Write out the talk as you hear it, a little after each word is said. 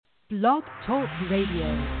Blog Talk Radio.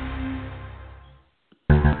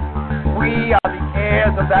 We are the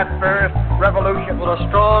heirs of that first revolution. Will a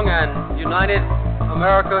strong and united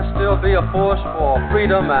America still be a force for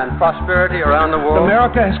freedom and prosperity around the world?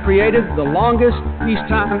 America has created the longest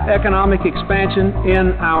peacetime economic expansion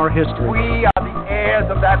in our history. We are the heirs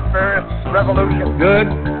of that first revolution. Good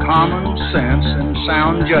common sense and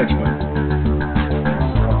sound judgment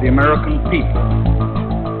of the American people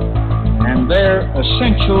and their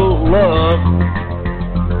essential love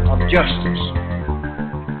of justice.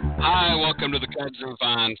 Hi, welcome to the Kudzu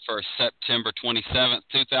Vine for September 27th,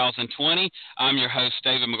 2020. I'm your host,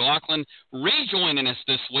 David McLaughlin. Rejoining us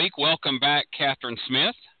this week, welcome back, Catherine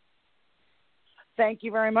Smith. Thank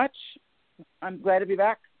you very much. I'm glad to be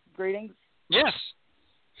back. Greetings. Yes.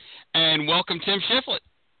 And welcome, Tim Shiflett.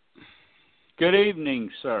 Good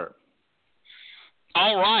evening, sir.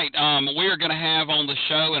 All right. We are going to have on the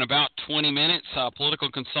show in about 20 minutes political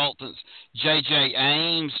consultants J.J.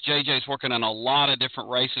 Ames. J.J.'s working on a lot of different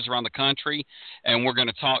races around the country, and we're going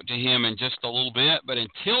to talk to him in just a little bit. But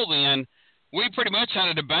until then, we pretty much had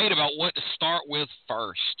a debate about what to start with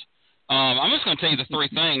first. I'm just going to tell you the three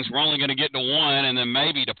things. We're only going to get to one and then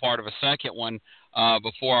maybe to part of a second one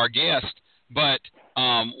before our guest. But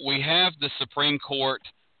we have the Supreme Court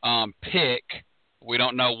pick. We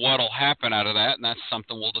don't know what will happen out of that, and that's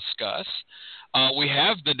something we'll discuss. We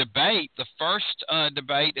have the debate, the first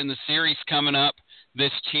debate in the series coming up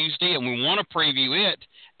this Tuesday, and we want to preview it.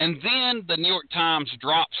 And then the New York Times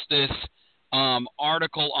drops this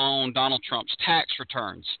article on Donald Trump's tax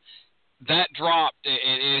returns. That dropped.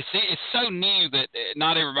 It's so new that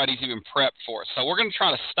not everybody's even prepped for it. So we're going to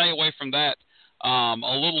try to stay away from that a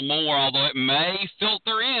little more, although it may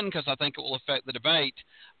filter in because I think it will affect the debate.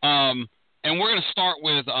 And we're going to start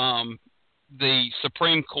with the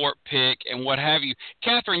Supreme Court pick and what have you.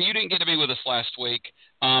 Catherine, you didn't get to be with us last week.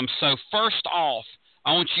 So first off,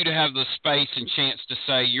 I want you to have the space and chance to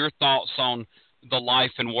say your thoughts on the life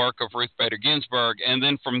and work of Ruth Bader Ginsburg, and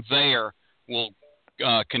then from there we'll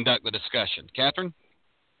conduct the discussion. Catherine?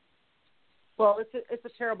 Well, it's a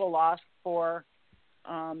terrible loss for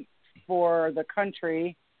the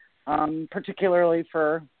country, particularly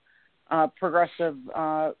for progressive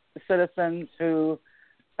citizens who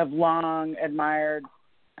had long admired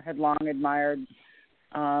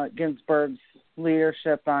Ginsburg's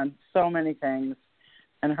leadership on so many things,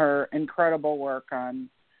 and her incredible work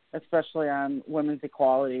especially on women's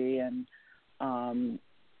equality and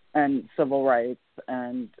civil rights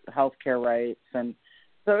and healthcare rights, and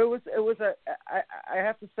so it was I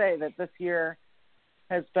have to say that this year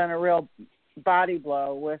has been a real body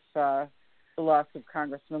blow with the loss of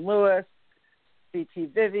Congressman Lewis, C.T.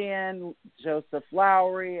 Vivian, Joseph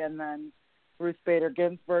Lowry, and then Ruth Bader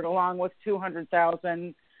Ginsburg, along with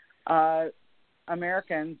 200,000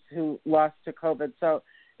 Americans who lost to COVID. So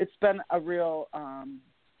it's been a real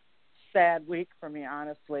sad week for me,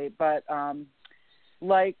 honestly. But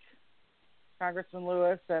like Congressman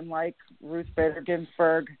Lewis and like Ruth Bader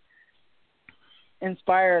Ginsburg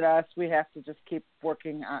inspired us, we have to just keep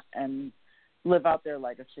working and live out their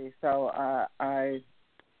legacy. So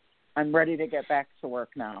I'm ready to get back to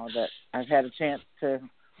work now that I've had a chance to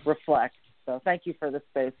reflect. So thank you for the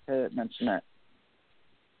space to mention it.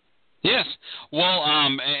 Yes. Well,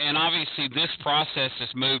 and obviously this process has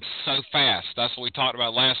moved so fast. That's what we talked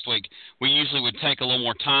about last week. We usually would take a little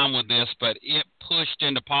more time with this, but it pushed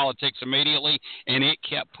into politics immediately, and it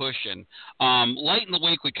kept pushing. Late in the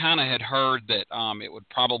week, we kind of had heard that it would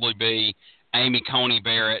probably be Amy Coney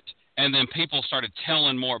Barrett, and then people started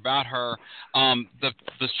telling more about her.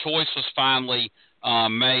 The choice was finally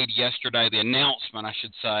made yesterday, the announcement, I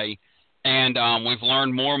should say, and we've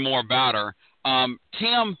learned more and more about her.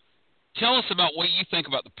 Tim, tell us about what you think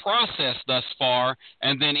about the process thus far,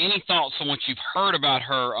 and then any thoughts on what you've heard about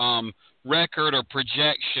her record or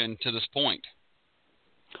projection to this point.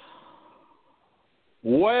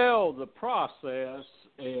 Well, the process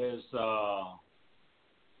is,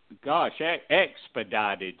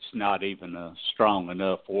 expedited's not even a strong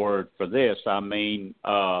enough word for this. I mean,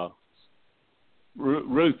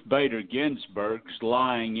 Ruth Bader Ginsburg's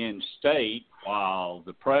lying in state while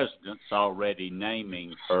the president's already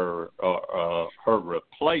naming her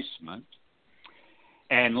replacement,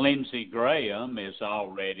 and Lindsey Graham is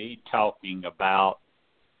already talking about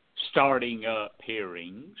starting up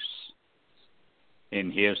hearings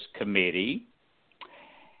in his committee,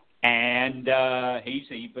 and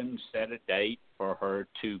he's even set a date for her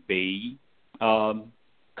to be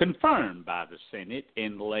confirmed by the Senate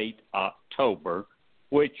in late October,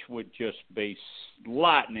 which would just be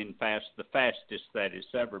lightning fast, the fastest that has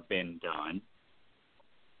ever been done.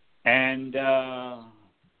 And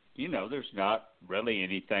there's not really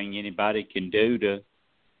anything anybody can do to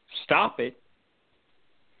stop it.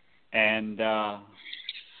 And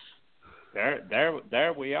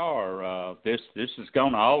there we are. This is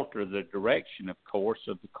going to alter the direction, of course,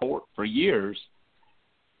 of the court for years.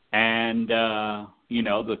 And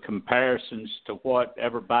the comparisons to what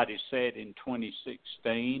everybody said in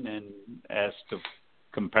 2016, and as to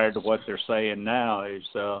compared to what they're saying now, is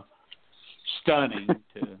stunning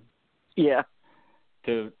to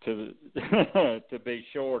to be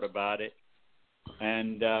short about it.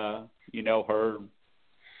 And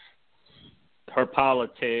her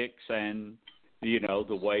politics and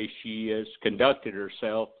the way she has conducted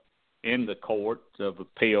herself in the Court of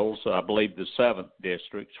Appeals, I believe the 7th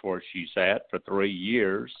District, where she's at for 3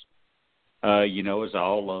 years, is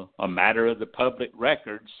all a matter of the public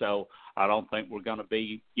record. So I don't think we're going to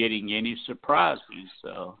be getting any surprises,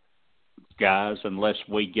 guys, unless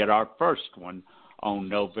we get our first one on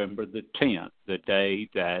November the 10th, the day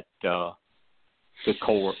that the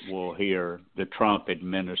court will hear the Trump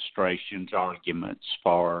administration's arguments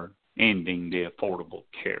for ending the Affordable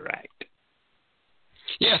Care Act.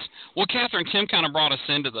 Yes. Well, Catherine, Tim kind of brought us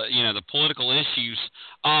into the political issues.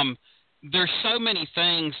 There's so many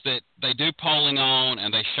things that they do polling on,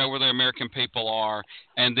 and they show where the American people are,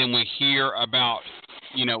 and then we hear about,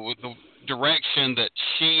 the direction that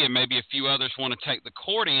she and maybe a few others want to take the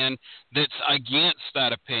court in that's against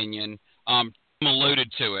that opinion. Tim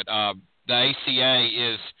alluded to it. The ACA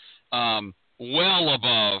is well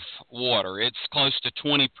above water. It's close to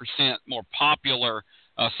 20% more popular,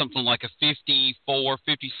 something like a 54,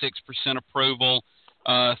 56% approval,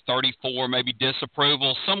 34 maybe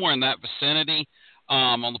disapproval, somewhere in that vicinity.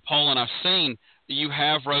 On the polling I've seen, you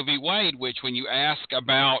have Roe v. Wade, which when you ask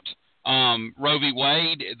about Roe v.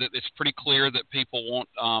 Wade, it's pretty clear that people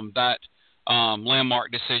want that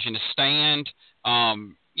landmark decision to stand.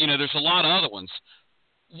 There's a lot of other ones.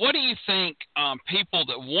 What do you think people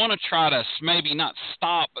that want to try to maybe not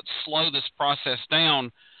stop but slow this process down,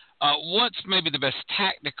 what's maybe the best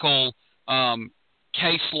tactical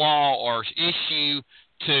case law or issue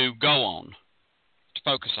to go on, to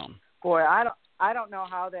focus on? Boy, I don't know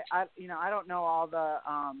how I don't know all the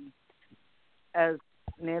as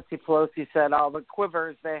Nancy Pelosi said, all the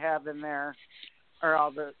quivers they have in there, or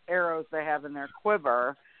all the arrows they have in their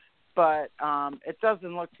quiver, but it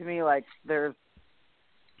doesn't look to me like there's.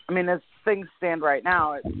 I mean, as things stand right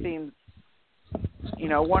now, it seems,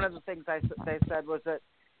 one of the things they said was that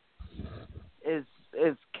is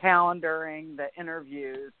calendaring the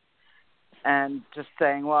interviews and just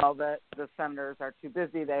saying, well, that the senators are too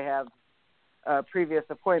busy. They have previous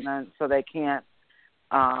appointments, so they can't,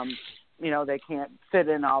 they can't fit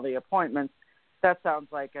in all the appointments. That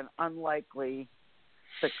sounds like an unlikely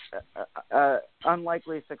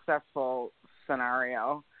successful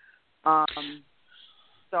scenario.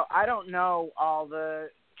 So I don't know all the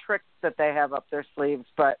tricks that they have up their sleeves,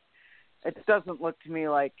 but it doesn't look to me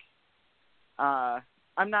like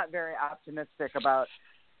I'm not very optimistic about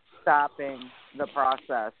stopping the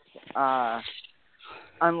process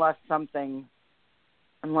unless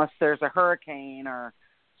there's a hurricane or,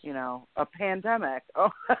 a pandemic.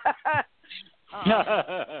 But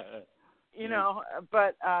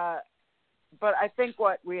I think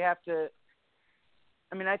what we have to,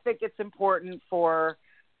 I think it's important for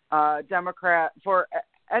for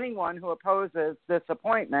anyone who opposes this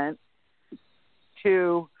appointment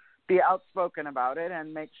to be outspoken about it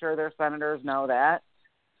and make sure their senators know that.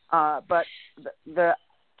 But the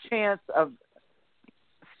chance of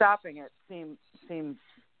stopping it seems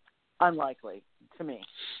unlikely to me.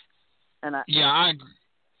 And I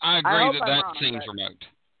agree that seems remote.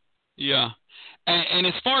 Yeah. And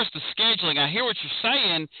as far as the scheduling, I hear what you're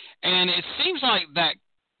saying, and it seems like that,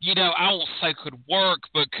 I won't say could work,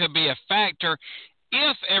 but could be a factor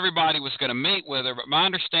if everybody was going to meet with her. But my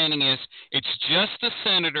understanding is it's just the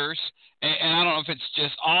senators, and I don't know if it's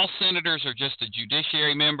just all senators or just the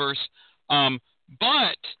judiciary members.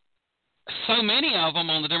 But so many of them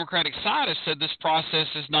on the Democratic side have said this process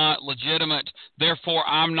is not legitimate, therefore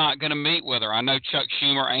I'm not going to meet with her. I know Chuck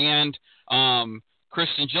Schumer and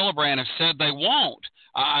Kristen Gillibrand have said they won't.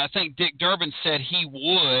 I think Dick Durbin said he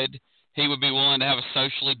would be willing to have a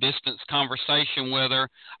socially distanced conversation with her.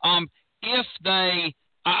 If they,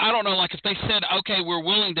 I don't know, like if they said, okay, we're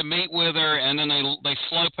willing to meet with her, and then they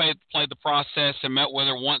slow played the process and met with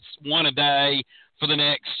her one a day for the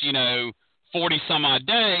next, 40 some odd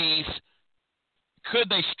days, could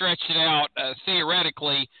they stretch it out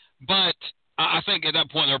theoretically? But I think at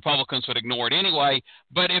that point the Republicans would ignore it anyway.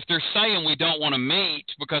 But if they're saying we don't want to meet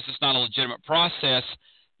because it's not a legitimate process,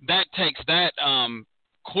 that takes that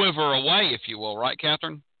quiver away, if you will, right,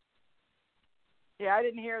 Catherine? Yeah, I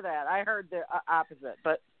didn't hear that. I heard the opposite.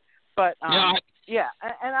 But yeah,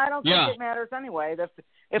 and I don't think it matters anyway.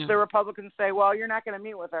 If the Republicans say, well, you're not going to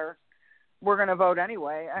meet with her, we're going to vote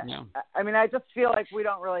anyway. I mean, I just feel like we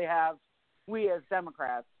don't really have, we as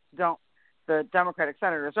Democrats, the Democratic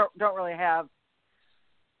senators don't really have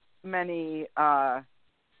many,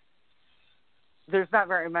 there's not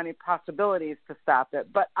very many possibilities to stop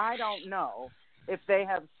it. But I don't know if they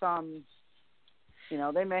have some,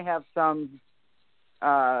 they may have some,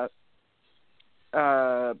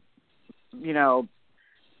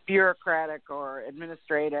 bureaucratic or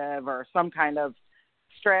administrative or some kind of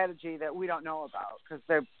strategy that we don't know about because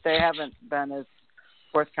they haven't been as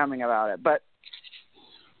forthcoming about it. But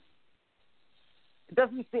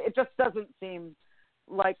it just doesn't seem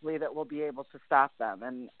likely that we'll be able to stop them,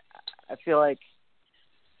 and I feel like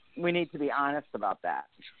we need to be honest about that.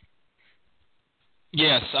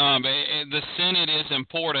 Yes, the Senate is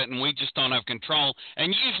important, and we just don't have control.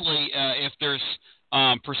 And usually, if there's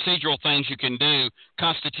procedural things you can do,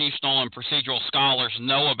 constitutional and procedural scholars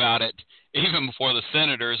know about it even before the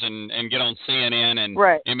senators and get on CNN and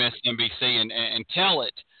MSNBC and tell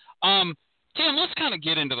it. Tim, let's kind of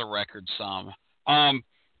get into the record some.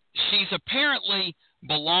 She's apparently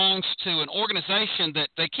belongs to an organization that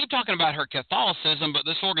they keep talking about her Catholicism, but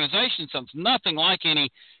this organization sounds nothing like any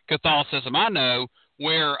Catholicism I know,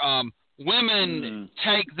 where women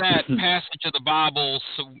take that passage of the Bible,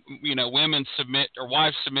 so, women submit or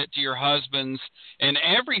wives submit to your husbands and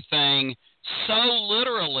everything so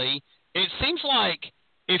literally. It seems like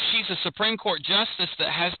if she's a Supreme Court justice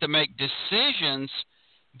that has to make decisions,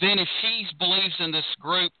 then if she believes in this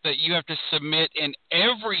group that you have to submit in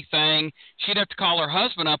everything, she'd have to call her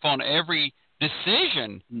husband up on every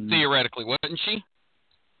decision, theoretically, wouldn't she?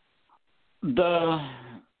 The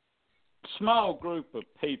small group of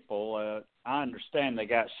people, I understand they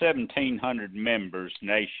got 1,700 members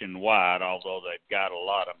nationwide, although they've got a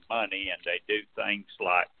lot of money and they do things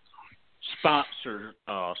like sponsor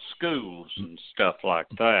schools and stuff like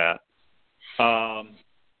that.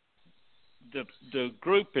 The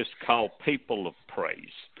group is called People of Praise.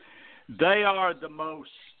 They are some of the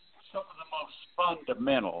most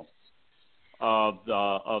fundamental of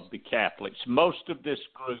the Catholics. Most of this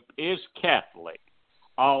group is Catholic,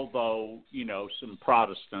 although some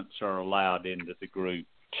Protestants are allowed into the group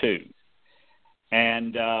too.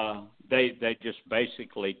 And they just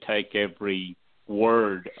basically take every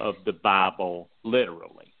word of the Bible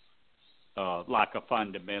literally, like a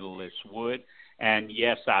fundamentalist would. And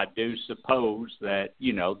yes, I do suppose that,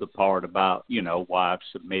 the part about, wives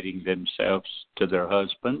submitting themselves to their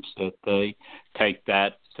husbands, that they take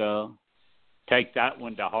that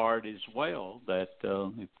one to heart as well, that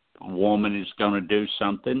if a woman is going to do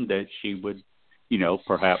something, that she would,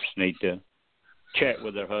 perhaps need to chat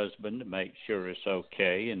with her husband to make sure it's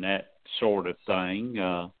okay and that sort of thing.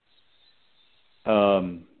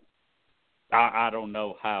 I don't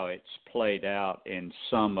know how it's played out in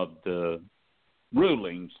some of the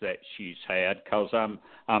rulings that she's had, because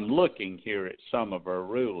I'm looking here at some of her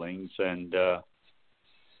rulings, and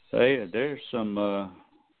there's some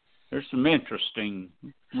interesting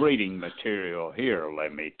reading material here.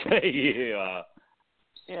 Let me tell you.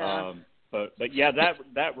 But yeah,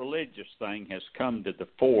 that religious thing has come to the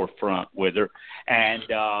forefront with her, and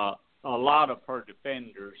a lot of her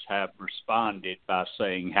defenders have responded by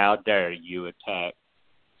saying, "How dare you attack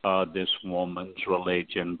this woman's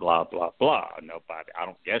religion, blah, blah, blah." I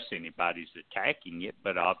don't guess anybody's attacking it,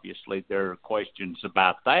 but obviously there are questions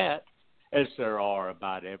about that, as there are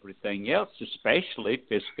about everything else, especially if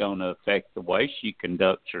it's going to affect the way she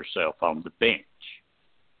conducts herself on the bench.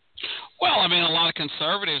 Well, I mean, a lot of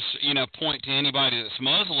conservatives, point to anybody that's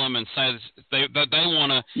Muslim and say they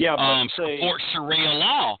want to support Sharia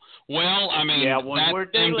law. Well, I mean, that's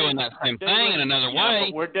them doing that same thing in another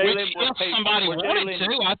way. If somebody wanted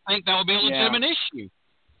to, I think that would be a legitimate issue.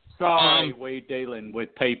 Sorry, we're dealing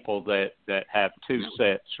with people that have two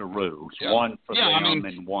sets of rules, one for them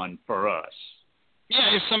and one for us.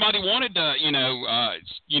 Yeah, if somebody wanted to,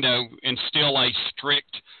 instill a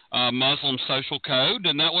strict Muslim social code,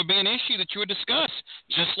 then that would be an issue that you would discuss,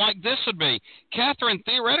 just like this would be. Catherine,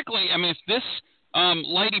 theoretically, I mean, if this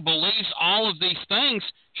lady believes all of these things,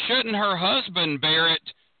 shouldn't her husband,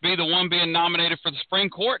 Barrett, be the one being nominated for the Supreme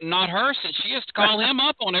Court and not her, since she has to call him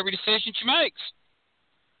up on every decision she makes?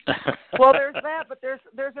 Well, there's that, but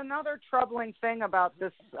there's another troubling thing about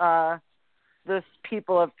this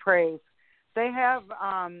People of Praise. They have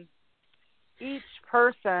each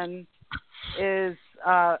person is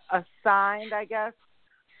assigned, I guess,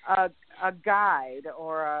 a guide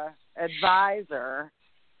or a advisor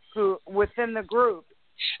who within the group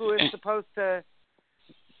who is supposed to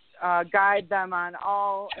guide them on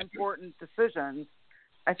all important decisions.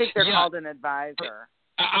 I think they're called an advisor.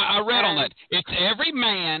 I read on that. It's every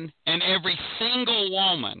man and every single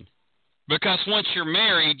woman, because once you're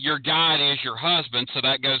married, your guide is your husband, so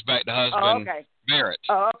that goes back to husband Barrett.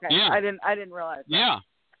 Oh, okay. Yeah. I didn't realize that. Yeah.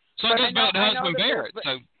 So it goes back to husband Barrett.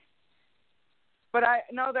 But I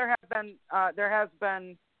know there has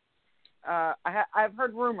been I've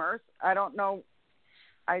heard rumors. I don't know.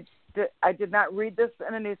 I did not read this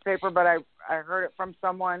in a newspaper, but I heard it from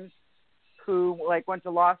someone who went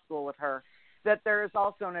to law school with her, that there is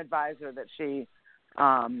also an advisor that she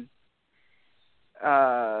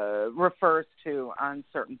refers to on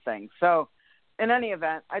certain things. So in any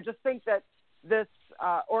event, I just think that this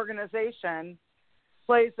organization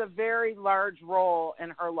plays a very large role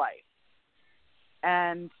in her life.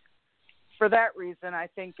 And for that reason, I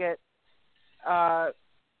think it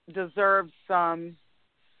deserves some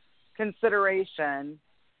consideration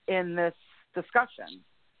in this discussion.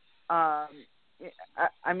 I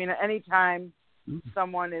mean, anytime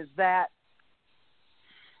someone is that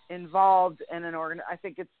involved in an organ, I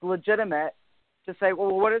think it's legitimate to say,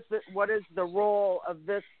 well, what is the role of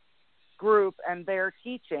this group and their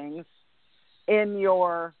teachings in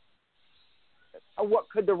your? What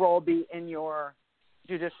could the role be in your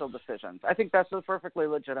judicial decisions? I think that's a perfectly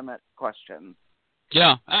legitimate question.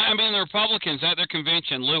 Yeah, I mean, the Republicans at their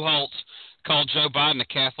convention, Lou Holtz called Joe Biden a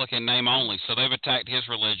Catholic in name only, so they've attacked his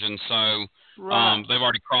religion. So they've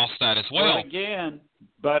already crossed that as well.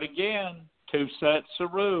 But again, two sets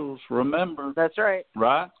of rules. Remember, that's right.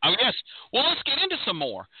 Right? Oh yes. Well, let's get into some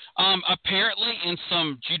more. Apparently, in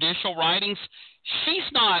some judicial writings, she's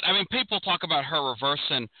not. I mean, people talk about her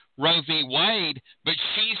reversing Roe v. Wade, but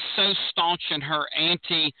she's so staunch in her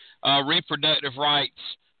anti-reproductive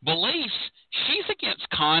rights beliefs. She's against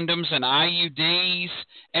condoms and IUDs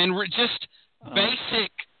and just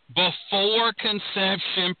basic before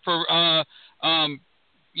conception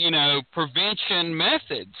prevention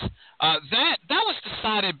methods. That was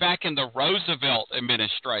decided back in the Roosevelt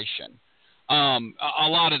administration. A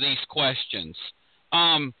lot of these questions.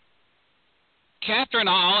 Catherine,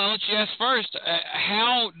 I'll let you ask first.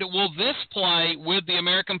 How will this play with the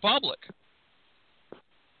American public?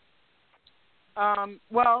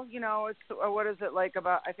 Well, it's what is it like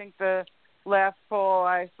about? I think the last poll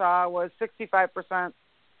I saw was 65%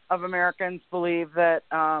 of Americans believe that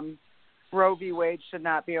Roe v. Wade should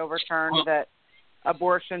not be overturned, that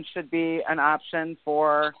abortion should be an option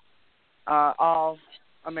for all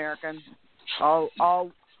Americans, all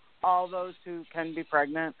those who can be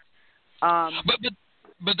pregnant.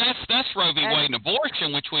 But that's Roe v. Wade and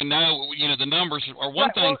abortion, which we know, the numbers are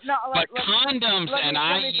one thing. But condoms and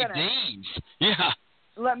IUDs, yeah.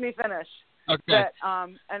 Let me finish. Okay. That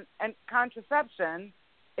and contraception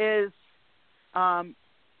is,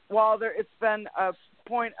 while it's been a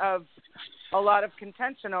point of a lot of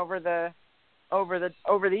contention over the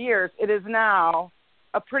years, it is now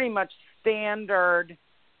a pretty much standard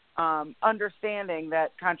understanding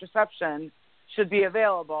that contraception should be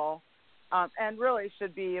available. And really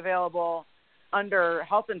should be available under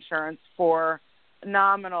health insurance for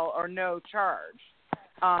nominal or no charge.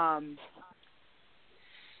 I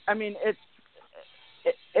mean, it's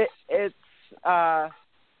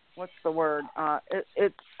what's the word?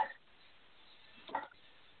 It's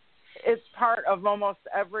part of almost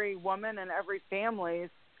every woman and every family's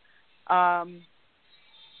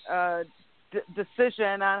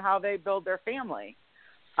decision on how they build their family.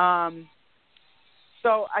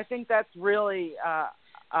 So I think that's really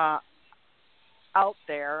out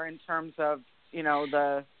there in terms of,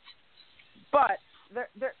 but there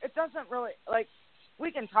it doesn't really,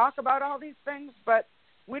 we can talk about all these things, but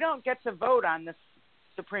we don't get to vote on this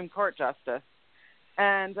Supreme Court justice.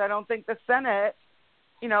 And I don't think the Senate,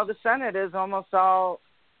 the Senate is almost all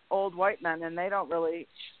old white men, and they don't really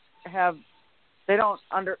either they don't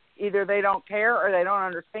care or they don't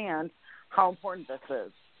understand how important this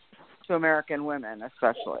is to American women,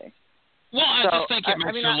 especially. Well, I just think it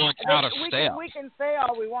makes her look out of step. We can say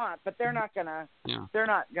all we want, but they're not gonna. Yeah. They're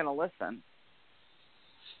not gonna listen.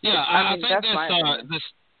 Yeah, I think this.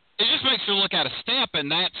 It just makes her look out of step,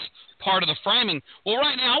 and that's part of the framing. Well,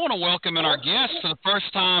 right now I want to welcome in our guest for the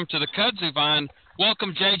first time to the Kudzu Vine.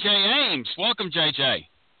 Welcome, J.J. Ames. Welcome, J.J.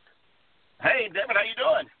 Hey, David, how you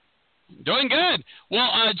doing? Doing good.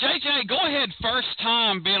 Well, JJ, go ahead. First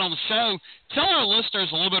time being on the show. Tell our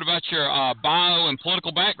listeners a little bit about your bio and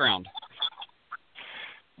political background.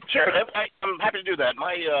 Sure, I'm happy to do that.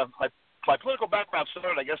 My political background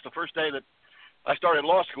started, I guess, the first day that I started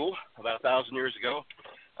law school about 1,000 years ago.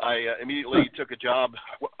 I immediately took a job.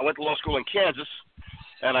 I went to law school in Kansas,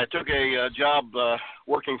 and I took a job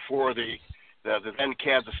working for the then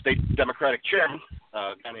Kansas State Democratic chairman,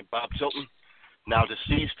 a guy named Bob Tilton, now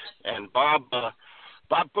deceased. And Bob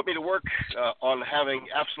put me to work on having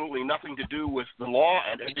absolutely nothing to do with the law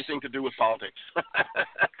and everything to do with politics.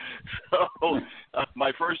 So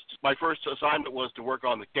my first assignment was to work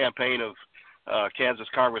on the campaign of Kansas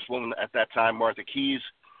Congresswoman at that time, Martha Keyes.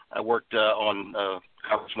 I worked on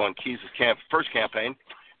Congresswoman Keyes' first campaign,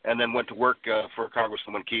 and then went to work for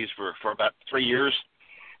Congresswoman Keyes for about 3 years,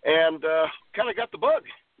 and kind of got the bug,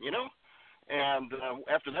 And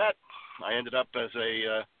after that, I ended up as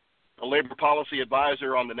a labor policy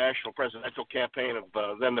advisor on the national presidential campaign of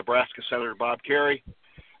then Nebraska Senator Bob Kerrey,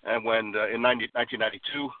 and when in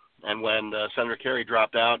 1992, and when Senator Kerrey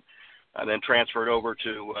dropped out, I then transferred over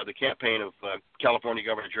to the campaign of California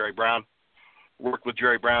Governor Jerry Brown. Worked with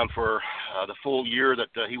Jerry Brown for the full year that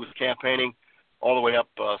he was campaigning, all the way up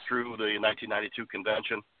through the 1992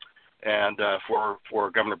 convention. And for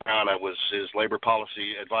Governor Brown, I was his labor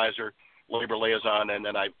policy advisor, labor liaison, and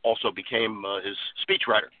then I also became his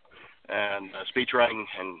speechwriter. And speechwriting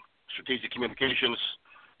and strategic communications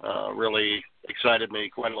really excited me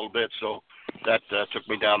quite a little bit. So that took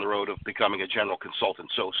me down the road of becoming a general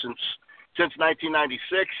consultant. So since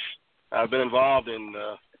 1996, I've been involved in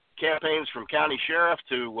campaigns from county sheriff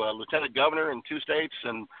to lieutenant governor in 2 states,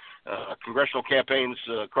 and congressional campaigns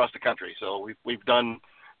across the country. So we've done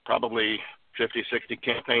probably 50, 60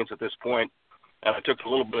 campaigns at this point. And I took a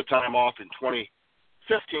little bit of time off in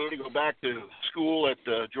 2015 to go back to school at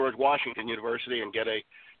George Washington University and get a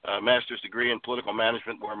master's degree in political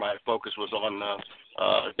management, where my focus was on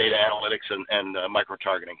data analytics and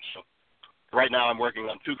micro-targeting. So right now I'm working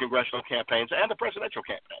on 2 congressional campaigns and a presidential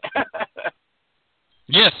campaign.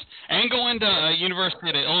 Yes, and going to University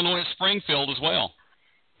of Illinois at Springfield as well.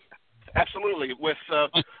 Absolutely, with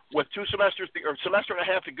 2 semesters or semester and a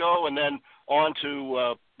half to go, and then on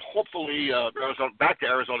to hopefully back to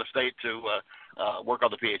Arizona State to work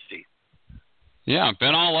on the PhD. Yeah,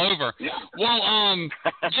 been all over. Yeah. Well,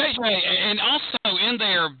 JJ, and also in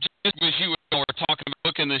there, just as you were talking about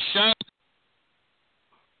booking the show,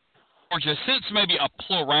 Georgia, since maybe a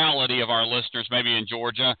plurality of our listeners maybe in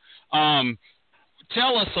Georgia,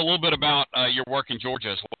 tell us a little bit about your work in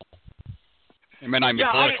Georgia as well. It may not be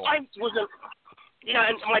political. And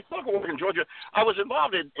my political work in Georgia, I was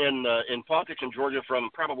involved in politics in Georgia from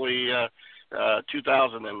probably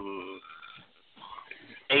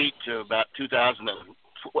 2008 to about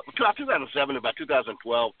 2007 to about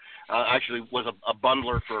 2012. Actually was a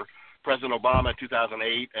bundler for President Obama in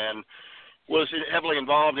 2008, and was heavily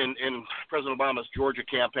involved in President Obama's Georgia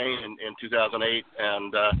campaign in 2008,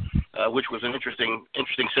 and which was an interesting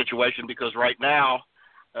situation, because right now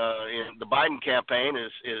in the Biden campaign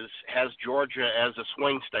has Georgia as a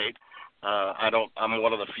swing state. I'm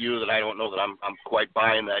one of the few that I don't know that I'm quite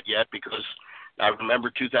buying that yet, because I remember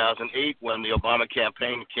 2008 when the Obama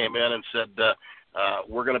campaign came in and said,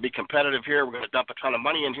 we're going to be competitive here. We're going to dump a ton of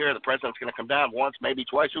money in here. The president's going to come down once, maybe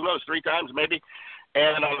twice, who knows, 3 times maybe.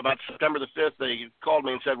 And on about September the 5th, they called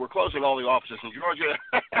me and said, we're closing all the offices in Georgia.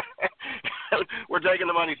 We're taking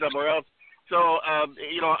the money somewhere else. So, I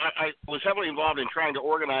was heavily involved in trying to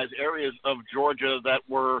organize areas of Georgia that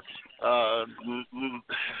were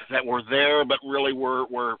there, but really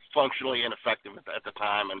were functionally ineffective at the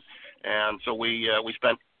time. And so we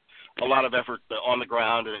spent a lot of effort on the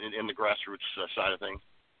ground and in the grassroots side of things.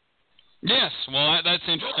 Yes, well, that's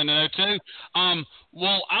interesting to know too.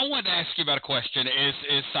 Well, I wanted to ask you about a question.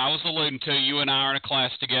 Is I was alluding to, you and I are in a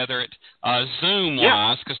class together at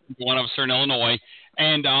Zoom-wise, because one of us are in Illinois,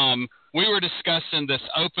 and we were discussing this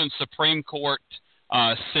open Supreme Court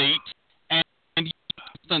seat, and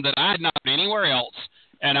something that I had not heard anywhere else,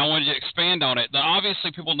 and I wanted to expand on it.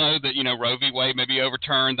 Obviously, people know that Roe v. Wade may be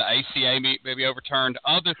overturned, the ACA may be overturned,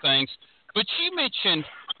 other things, but you mentioned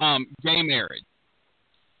gay marriage.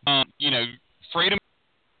 Freedom.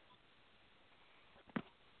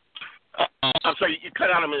 I'm sorry, you cut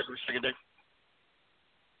out a minute for a second, Dave.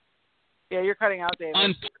 Yeah, you're cutting out,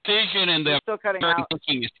 David. Decision and the still cutting out.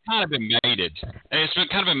 Thinking has kind of been made. It's been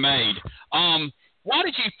kind of been made. Why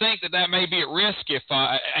did you think that may be at risk if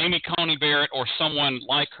Amy Coney Barrett or someone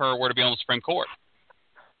like her were to be on the Supreme Court?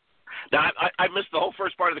 Now, I missed the whole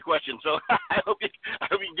first part of the question, so I hope you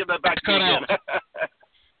can get that back to me again.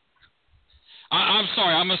 I'm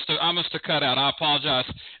sorry, I must have cut out. I apologize.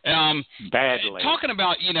 Badly. Talking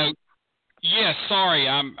about, yes, sorry,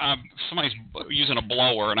 I'm somebody's using a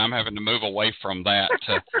blower, and I'm having to move away from that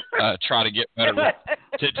to try to get better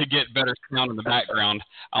to get better sound in the background.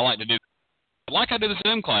 I like to do like I did the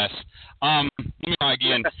Zoom class. Let me try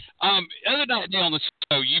again. Other day on the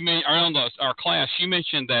show, our class, you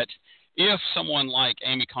mentioned that if someone like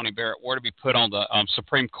Amy Coney Barrett were to be put on the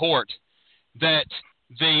Supreme Court, that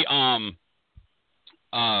the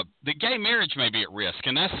gay marriage may be at risk,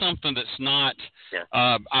 and that's something that's not,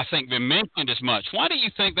 I think, been mentioned as much. Why do you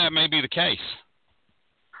think that may be the case?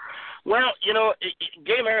 Well,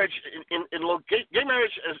 gay marriage gay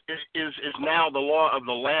marriage is now the law of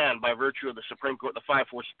the land by virtue of the Supreme Court, the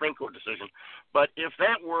 5-4 Supreme Court decision. But if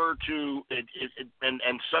that were to, and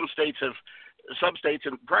some states and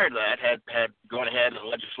prior to that had gone ahead and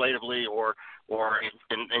legislatively or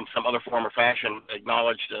in some other form or fashion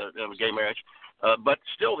acknowledged gay marriage. But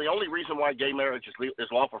still, the only reason why gay marriage is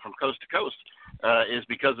lawful from coast to coast is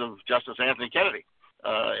because of Justice Anthony Kennedy.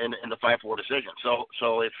 In the 5-4 decision. So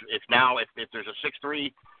if there's a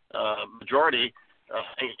 6-3 majority,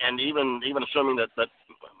 and even assuming that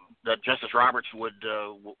Justice Roberts would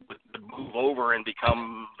move over and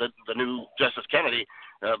become the new Justice Kennedy,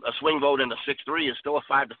 a swing vote in the 6-3 is still a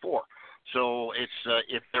 5-4. So it's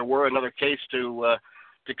if there were another case to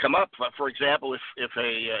come up, for example, if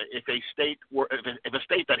a state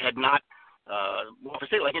that had not, if a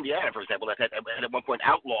state like Indiana, for example, that had at one point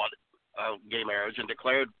outlawed gay marriage and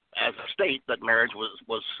declared as a state that marriage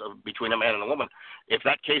was between a man and a woman, if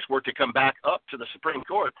that case were to come back up to the Supreme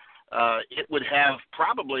Court, it would have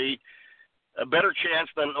probably a better chance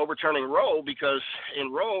than overturning Roe, because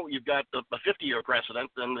in Roe you've got a 50-year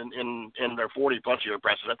precedent, and in their 40-plus year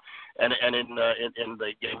precedent, and in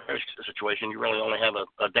the gay marriage situation you really only have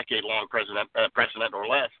a decade-long precedent or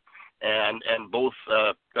less. And both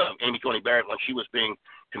Amy Coney Barrett, when she was being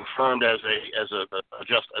confirmed as a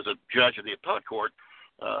judge of the appellate court,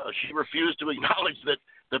 she refused to acknowledge that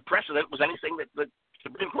the precedent was anything that the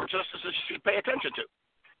Supreme Court justices should pay attention to.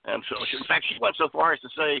 And so, in fact, she went so far as to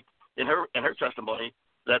say in her testimony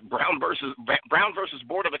that Brown versus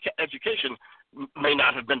Board of Education may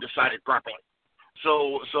not have been decided properly.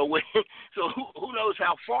 So who knows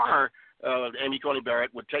how far Amy Coney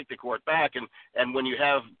Barrett would take the court back, and when you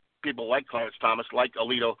have people like Clarence Thomas, like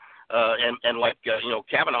Alito, and like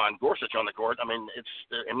Kavanaugh and Gorsuch on the court,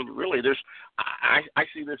 really, I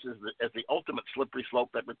see this as the ultimate slippery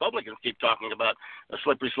slope that Republicans keep talking about, a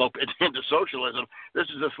slippery slope into socialism. This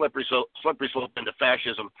is a slippery slope into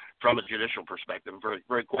fascism from a judicial perspective, very,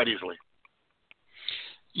 very quite easily.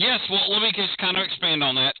 Yes, well, let me just kind of expand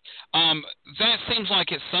on that. That seems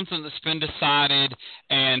like it's something that's been decided,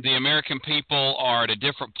 and the American people are at a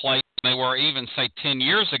different place than they were even, say, 10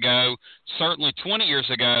 years ago, certainly 20 years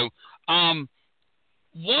ago.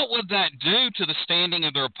 What would that do to the standing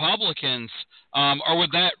of the Republicans, or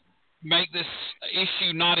would that make this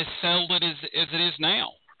issue not as settled as it is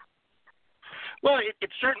now? Well,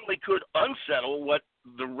 it certainly could unsettle what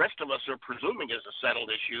the rest of us are presuming is a settled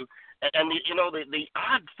issue. And the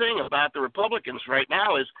odd thing about the Republicans right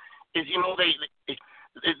now is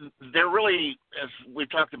they're really, as we've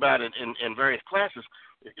talked about in various classes,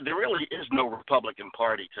 there really is no Republican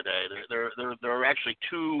Party today. There are actually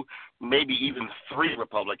 2, maybe even 3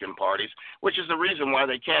 Republican parties, which is the reason why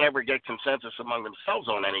they can't ever get consensus among themselves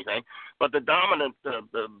on anything. But the dominant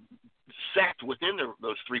sect within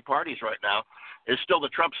those 3 parties right now is still the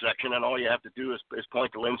Trump section, and all you have to do is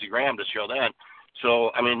point to Lindsey Graham to show that.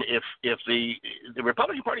 So, I mean, if the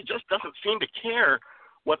Republican Party just doesn't seem to care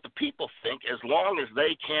what the people think, as long as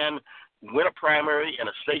they can win a primary in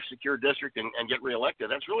a safe, secure district and get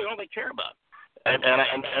reelected, that's really all they care about. And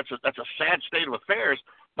that's a sad state of affairs,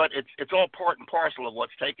 but it's all part and parcel of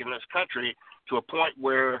what's taken this country to a point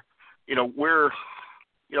where we're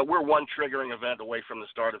one triggering event away from the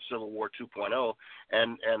start of Civil War 2.0,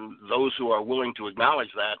 and those who are willing to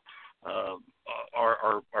acknowledge that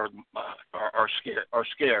are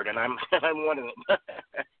scared, and I'm one of them.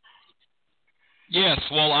 Yes,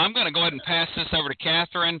 well, I'm going to go ahead and pass this over to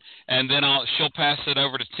Catherine, and then she'll pass it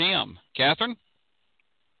over to Tim. Catherine?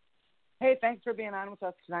 Hey, thanks for being on with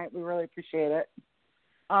us tonight. We really appreciate it.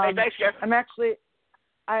 Hey, thanks, Catherine.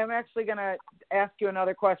 I'm actually going to ask you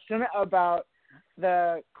another question about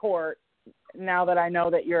the court, now that I know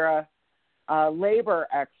that you're a labor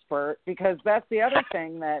expert, because that's the other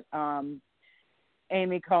thing that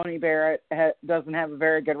Amy Coney Barrett doesn't have a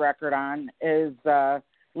very good record on is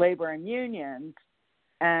labor and unions.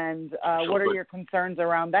 And what are your concerns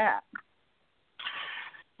around that?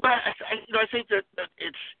 Well, I think that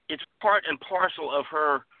it's part and parcel of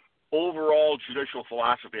her overall judicial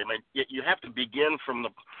philosophy. I mean, you have to begin from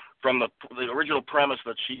the original premise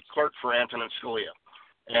that she clerked for Antonin Scalia,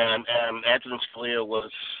 and Antonin Scalia was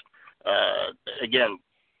again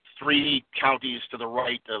 3 counties to the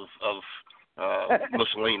right of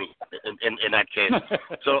Mussolini in that case.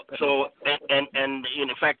 And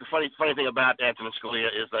in fact, the funny thing about Antonin Scalia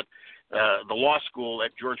is that the law school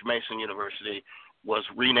at George Mason University was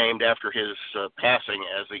renamed after his passing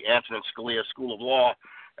as the Antonin Scalia School of Law,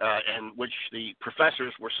 and which the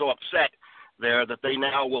professors were so upset there that they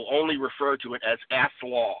now will only refer to it as Ath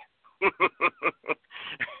Law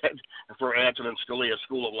for Antonin Scalia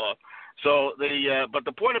School of Law. So but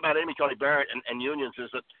the point about Amy Coney Barrett and unions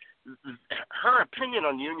is that her opinion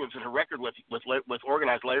on unions and her record with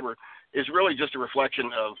organized labor is really just a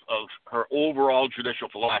reflection of her overall judicial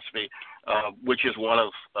philosophy, which is one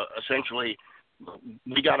of essentially,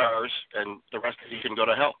 we got ours and the rest of you can go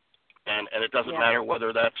to hell, and it doesn't matter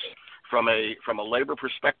whether that's from a labor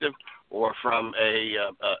perspective or from a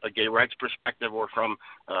gay rights perspective or from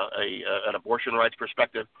an abortion rights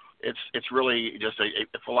perspective. It's really just a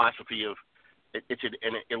philosophy of, it's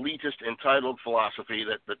an elitist, entitled philosophy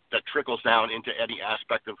that trickles down into any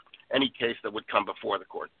aspect of any case that would come before the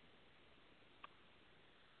court.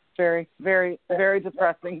 Very, very, very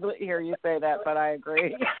depressing to hear you say that, but I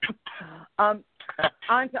agree. On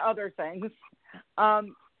to other things.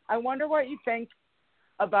 I wonder what you think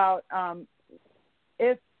about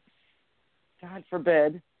if, God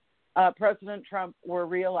forbid, President Trump were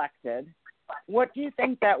reelected. What do you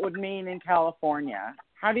think that would mean in California?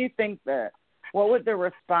 How do you think that? What would the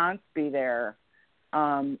response be there?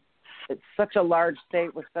 It's such a large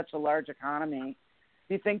state with such a large economy.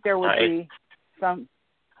 Do you think there would be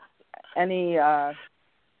any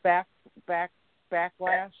backlash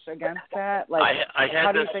against that? Like,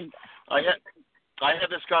 how do you think? I had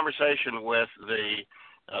this conversation with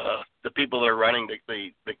the people that are running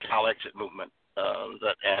the Cal Exit movement,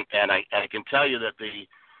 and I can tell you that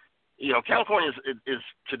California is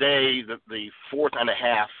today the fourth and a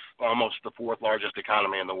half, almost the fourth largest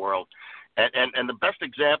economy in the world. And the best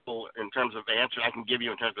example in terms of answer I can give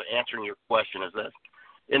you in terms of answering your question is this.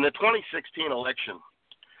 In the 2016 election,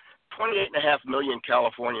 28.5 million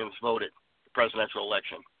Californians voted the presidential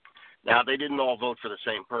election. Now, they didn't all vote for the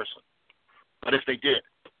same person. But if they did,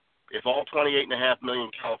 if all 28.5 million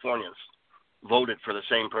Californians voted for the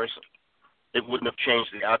same person, it wouldn't have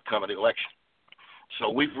changed the outcome of the election. So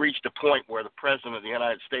we've reached a point where the president of the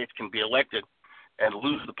United States can be elected and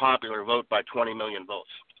lose the popular vote by 20 million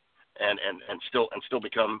votes, and still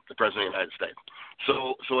become the president of the United States.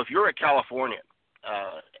 So if you're a Californian,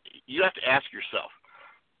 you have to ask yourself,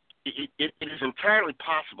 it is entirely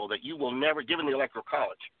possible that you will never, given the Electoral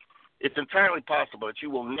College, it's entirely possible that you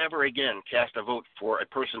will never again cast a vote for a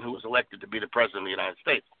person who was elected to be the president of the United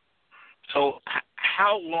States. So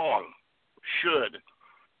how long should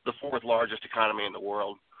the fourth largest economy in the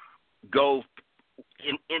world go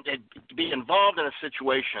be involved in a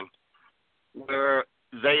situation where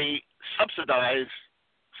they subsidize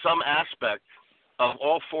some aspect of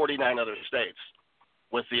all 49 other states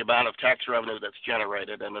with the amount of tax revenue that's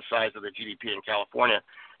generated and the size of the GDP in California,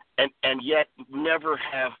 and yet never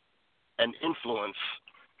have an influence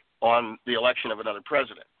on the election of another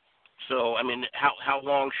president? So, I mean, how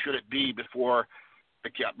long should it be before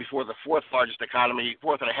the fourth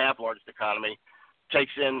and a half largest economy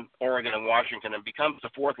takes in Oregon and Washington and becomes the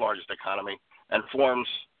fourth largest economy and forms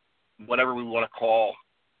whatever we want to call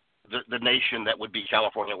the nation that would be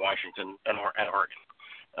California, Washington, and Oregon,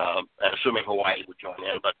 assuming Hawaii would join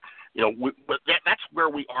in. But that's where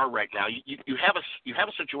we are right now. You have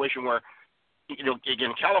a situation where,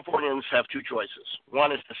 again, Californians have two choices.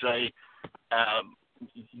 One is to say,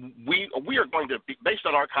 we are going to be, based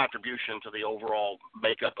on our contribution to the overall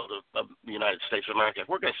makeup of the United States of America, if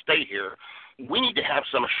we're going to stay here, we need to have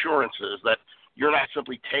some assurances that you're not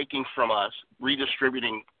simply taking from us,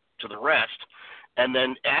 redistributing to the rest, and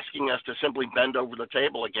then asking us to simply bend over the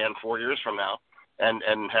table again 4 years from now and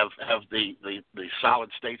have the solid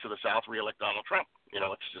states of the South reelect Donald Trump.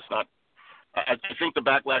 It's just not. I think the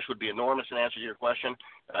backlash would be enormous in answer to your question.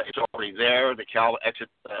 It's already there. The Cal Exit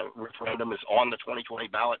referendum is on the 2020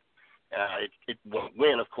 ballot. It won't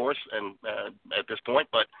win, of course, and at this point,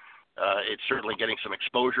 but it's certainly getting some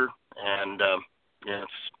exposure. And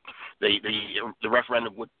the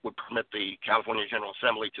referendum would permit the California General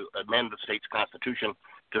Assembly to amend the state's constitution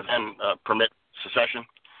to then permit secession.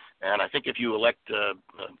 And I think if you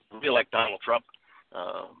reelect Donald Trump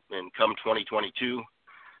in come 2022,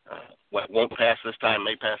 what won't pass this time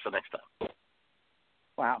may pass the next time.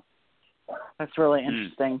 Wow. That's really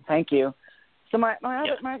interesting. Thank you. So my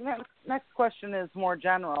next question is more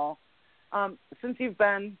general. Since you've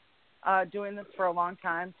been doing this for a long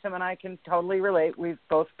time, Tim and I can totally relate. We've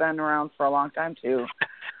both been around for a long time, too.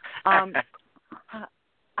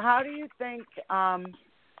 How do you think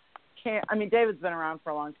David's been around for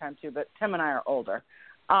a long time too, but Tim and I are older.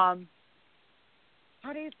 How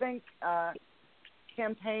do you think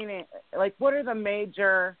campaigning, like, what are the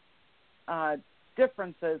major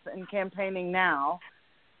differences in campaigning now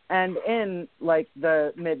and in, like,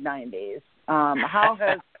 the mid-'90s? How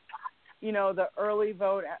has, the early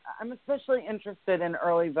vote, I'm especially interested in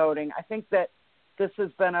early voting. I think that this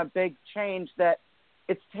has been a big change, that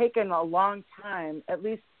it's taken a long time, at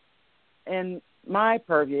least in my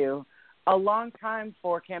purview, a long time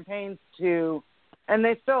for campaigns to, and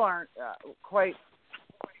they still aren't quite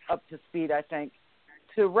up to speed, I think,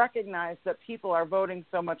 to recognize that people are voting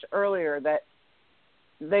so much earlier that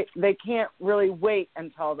they can't really wait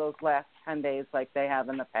until those last 10 days like they have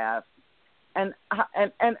in the past. And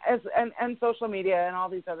social media and all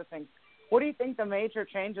these other things. What do you think the major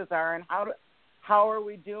changes are, and how are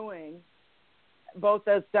we doing, both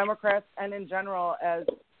as Democrats and in general as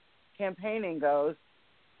campaigning goes,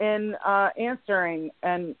 in answering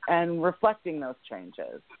and reflecting those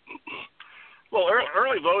changes? Well,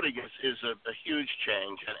 early voting is a huge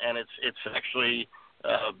change, and it's actually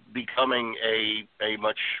becoming a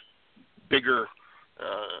much bigger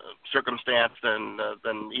circumstance than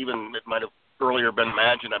even it might have earlier been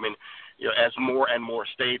imagined. I mean, as more and more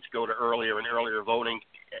states go to earlier and earlier voting,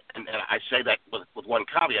 and I say that with one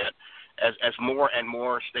caveat, as more and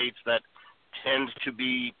more states that tend to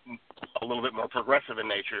be a little bit more progressive in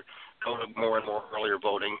nature go to more and more earlier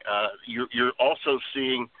voting, you're also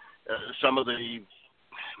seeing some of the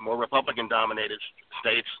more Republican-dominated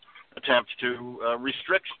states attempt to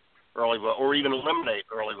restrict early vote or even eliminate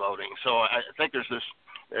early voting. So I think there's this.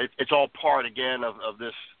 It's all part, again, of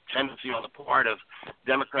this tendency on the part of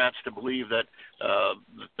Democrats to believe that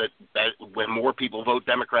when more people vote,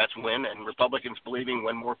 Democrats win, and Republicans believing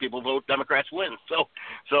when more people vote, Democrats win. So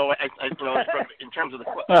in terms of the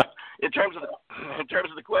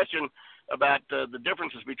question about the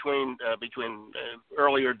differences between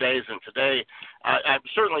earlier days and today,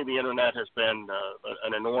 certainly the internet has been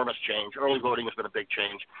an enormous change. Early voting has been a big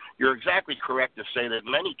change. You're exactly correct to say that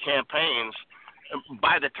many campaigns,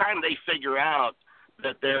 by the time they figure out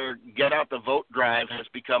that their get out the vote drive has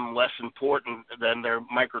become less important than their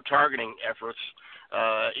micro-targeting efforts,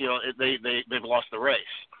 they've lost the race.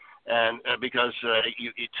 And because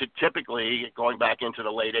typically, going back into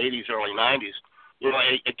the late 80s, early 90s,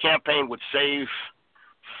 a campaign would save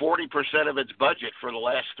 40% of its budget for the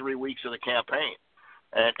last 3 weeks of the campaign.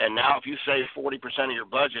 And now if you save 40% of your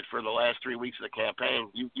budget for the last 3 weeks of the campaign,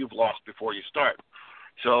 you've lost before you start.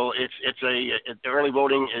 So early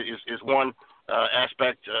voting is one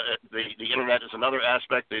aspect. The internet is another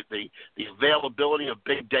aspect. The availability of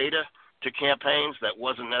big data to campaigns that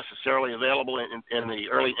wasn't necessarily available in the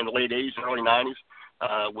late 80s and early 90s,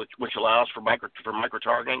 which allows for micro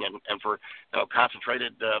targeting and for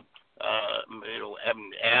concentrated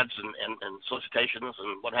ads and solicitations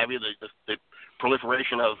and what have you. The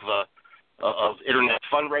proliferation of internet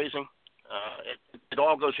fundraising. It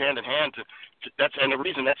all goes hand in hand. That's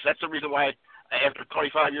the reason why after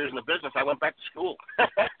 25 years in the business I went back to school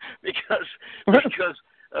because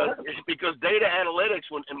data analytics.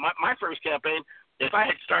 When in my first campaign, if I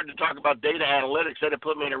had started to talk about data analytics, they'd have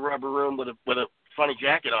put me in a rubber room with a funny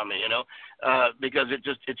jacket on me, because it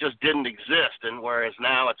just didn't exist. And whereas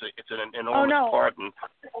now it's an enormous part. And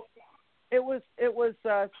it was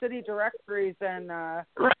city directories and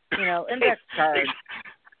index cards.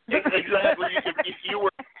 Exactly. If you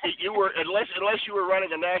were unless you were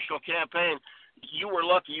running a national campaign, you were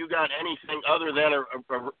lucky you got anything other than a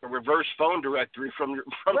reverse phone directory from your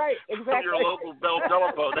local Bell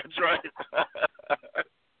telephone. That's right.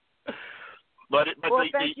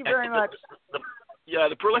 Thank you very much.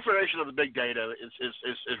 The proliferation of the big data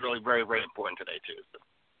is really very, very important today too.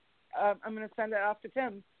 I'm going to send it off to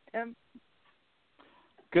Tim. Tim.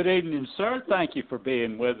 Good evening, sir. Thank you for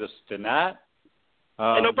being with us tonight.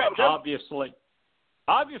 No problem, Tim.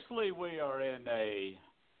 Obviously, we are in a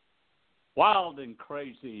wild and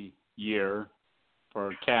crazy year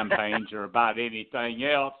for campaigns or about anything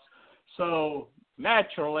else. So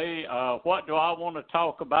naturally, what do I want to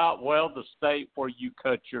talk about? Well, the state where you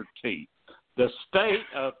cut your teeth, the state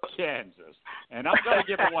of Kansas. And I'm going to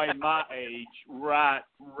give away my age right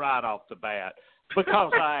off the bat,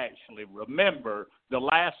 because I actually remember the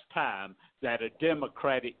last time that a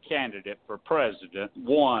Democratic candidate for president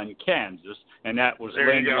won Kansas, and that was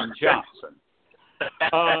Lyndon Johnson.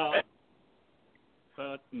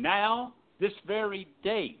 But now, this very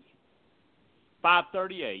day,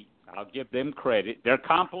 538, I'll give them credit, their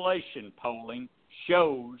compilation polling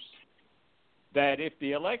shows that if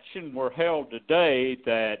the election were held today,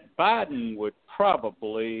 that Biden would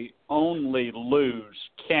probably only lose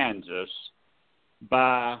Kansas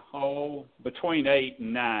by, between 8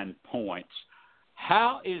 and 9 points.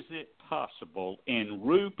 How is it possible in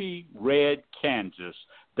ruby red Kansas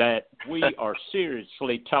that we are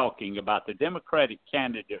seriously talking about the Democratic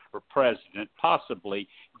candidate for president possibly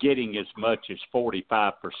getting as much as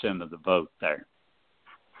 45% of the vote there?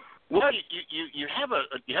 Well, you have a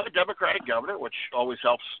Democratic governor, which always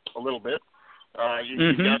helps a little bit.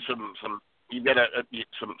 You've got some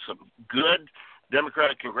good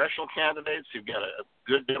Democratic congressional candidates. You've got a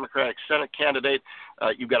good Democratic Senate candidate.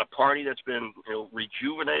 You've got a party that's been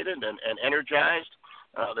rejuvenated and energized.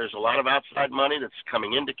 There's a lot of outside money that's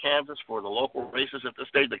coming into Kansas for the local races at this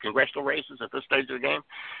stage, the congressional races at this stage of the game,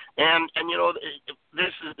 and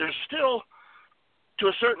there's still, to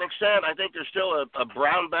a certain extent, I think there's still a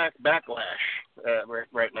Brownback backlash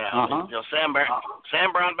right now. Uh-huh.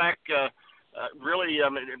 Sam Brownback really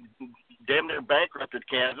damn near bankrupted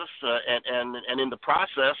Kansas, and in the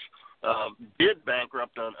process did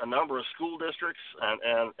bankrupt a number of school districts,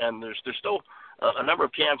 and there's still a number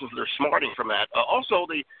of Kansans that are smarting from that. Also,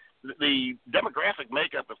 the demographic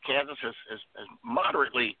makeup of Kansas has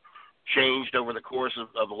moderately changed over the course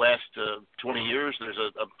of the last 20 years. There's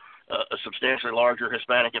a substantially larger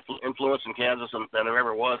Hispanic influence in Kansas than there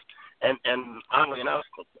ever was. And oddly enough,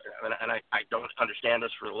 and I don't understand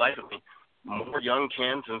this for the life of me, more young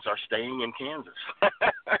Kansans are staying in Kansas,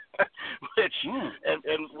 which and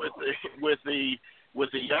with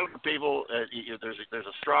the younger people, there's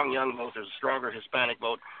a strong young vote, there's a stronger Hispanic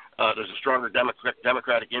vote, there's a stronger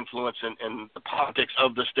Democratic influence in the politics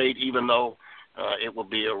of the state, even though it will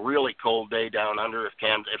be a really cold day down under if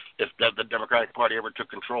the Democratic Party ever took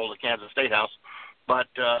control of the Kansas State House. But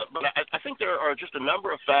I think there are just a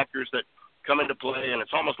number of factors that come into play, and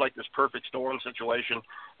it's almost like this perfect storm situation.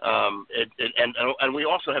 And we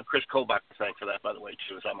also have Chris Kobach to thank for that, by the way,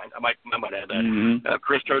 too. So I might add that. Mm-hmm.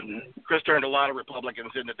 Chris turned a lot of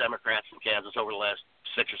Republicans into Democrats in Kansas over the last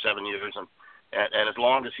 6 or 7 years, and as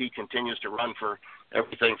long as he continues to run for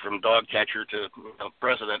everything from dog catcher to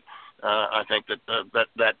president, I think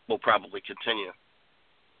that will probably continue.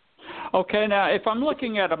 Okay, now if I'm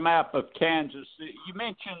looking at a map of Kansas, you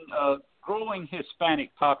mentioned growing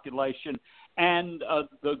Hispanic population and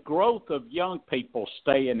the growth of young people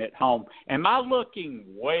staying at home. Am I looking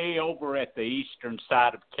way over at the eastern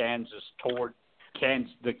side of Kansas toward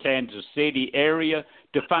the Kansas City area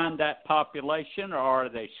to find that population, or are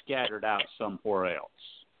they scattered out somewhere else?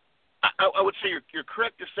 I would say you're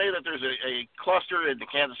correct to say that there's a cluster in the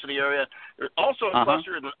Kansas City area. There's also a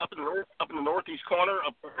cluster up in the northeast corner,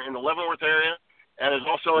 up in the Leavenworth area, and there's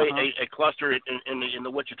also a cluster in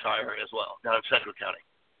the Wichita area as well, down in Central County.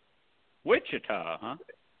 Wichita, huh?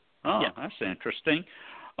 Oh, yeah. That's interesting.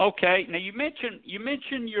 Okay, now you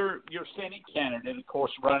mentioned your Senate candidate, of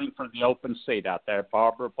course, running for the open seat out there,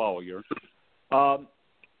 Barbara Boyer, and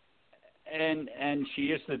she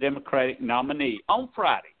is the Democratic nominee. On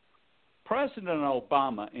Friday, President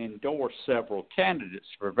Obama endorsed several candidates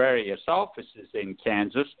for various offices in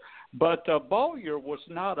Kansas, but Boyer was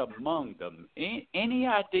not among them. Any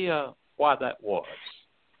idea why that was?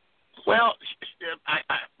 Well,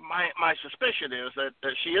 my suspicion is that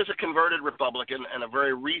she is a converted Republican, and a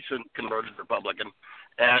very recent converted Republican,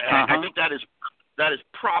 and I think that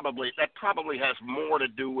probably has more to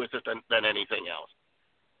do with it than anything else.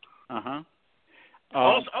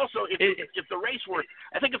 Also, if the race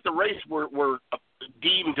were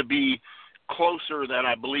deemed to be closer than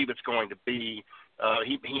I believe it's going to be,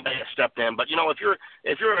 he may have stepped in. But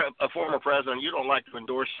if you're a former president, you don't like to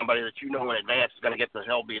endorse somebody that you know in advance is going to get the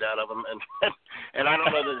hell beat out of them, and I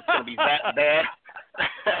don't know that it's going to be that bad.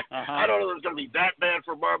 I don't know that it's going to be that bad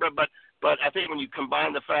for Barbara, but I think when you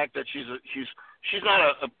combine the fact that she's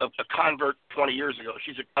not a convert 20 years ago,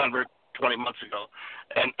 she's a convert 20 months ago,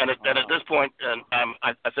 and at this point,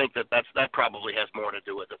 I think that probably has more to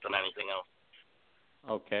do with it than anything else.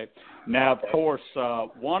 Okay. Now, of course,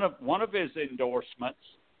 one of his endorsements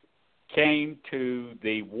came to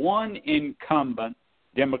the one incumbent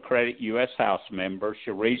Democratic U.S. House member,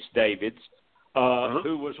 Sharice Davids,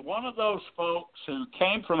 who was one of those folks who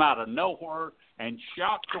came from out of nowhere and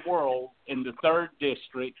shocked the world in the 3rd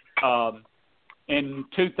District in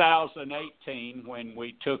 2018 when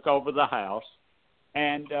we took over the House,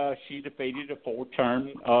 and she defeated a 4-term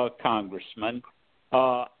congressman.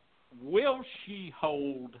 Will she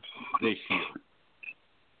hold this year?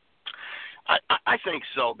 I think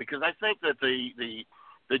so, because I think that the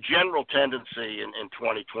general tendency in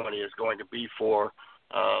 2020 is going to be for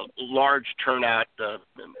large turnout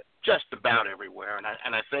just about everywhere,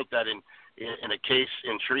 and I think that in a case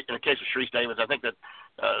of Sharice Davids. I think that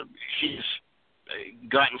she's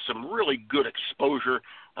gotten some really good exposure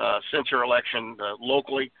since her election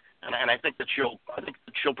locally. And I think that she'll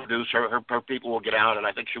produce. Her people will get out, and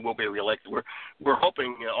I think she will be reelected. We're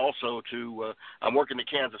hoping also to. I'm working the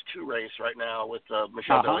Kansas 2 race right now with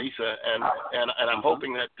Michelle DeLisa, and I'm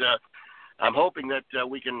hoping that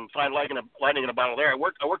we can find lightning in a bottle there. I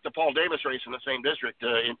worked the Paul Davis race in the same district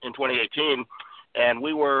in 2018, and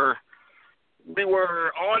we were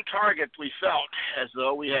on target. We felt as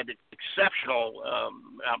though we had exceptional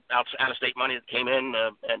out of state money that came in,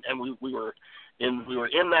 and we were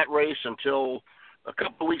in that race until a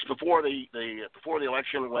couple of weeks before the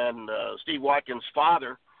election, when Steve Watkins'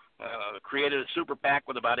 father created a super PAC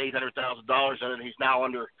with about $800,000 in it. He's now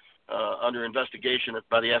under investigation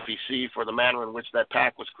by the FEC for the manner in which that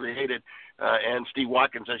PAC was created. And Steve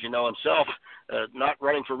Watkins, as you know himself, not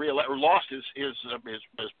running for re-election, lost his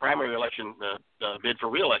primary election bid for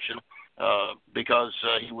re-election because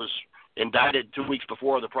he was indicted 2 weeks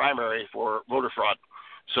before the primary for voter fraud.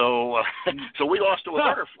 So we lost to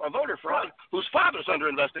a voter fraud whose father's under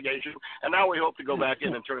investigation, and now we hope to go back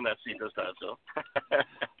in and turn that seat this time. So.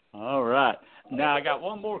 All right. Now I got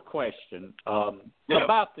one more question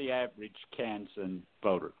about the average Kansan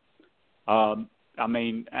voter. I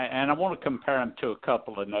mean, and I want to compare them to a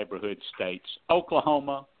couple of neighborhood states: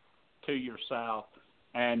 Oklahoma to your south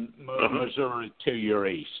and Missouri to your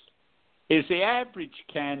east. Is the average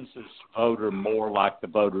Kansas voter more like the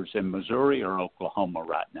voters in Missouri or Oklahoma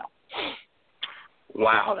right now?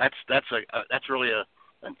 Wow, that's really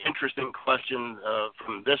an interesting question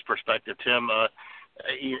from this perspective, Tim.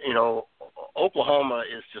 You know, Oklahoma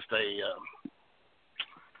is just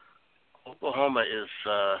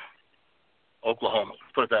Oklahoma.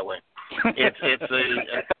 Put it that way. It's a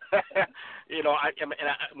you know,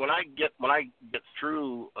 when I get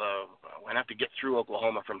through, when I have to get through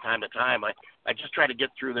Oklahoma from time to time, I just try to get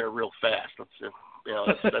through there real fast. That's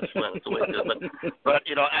the way it is. But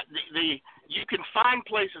you know, you can find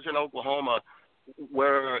places in Oklahoma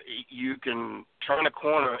where you can turn a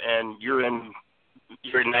corner and you're in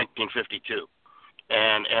 1952,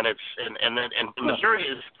 and Missouri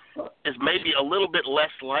is maybe a little bit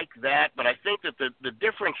less like that. But I think that the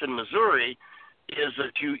difference in Missouri is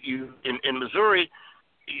that you in Missouri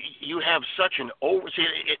you have such an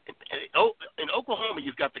in Oklahoma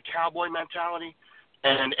you've got the cowboy mentality,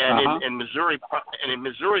 and in Missouri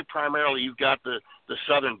primarily you've got the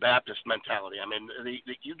Southern Baptist mentality. I mean,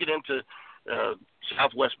 you get into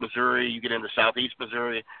Southwest Missouri, you get into Southeast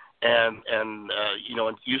Missouri, and you know,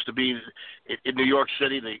 it used to be in New York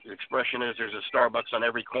City the expression is there's a Starbucks on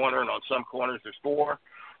every corner, and on some corners there's 4.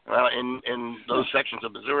 In those sections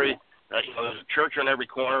of Missouri, you know, there's a church on every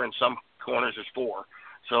corner, and some corners there's 4.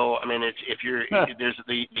 So I mean, there's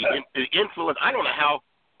the influence. I don't know how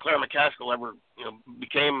Claire McCaskill ever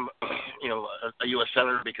became a U.S.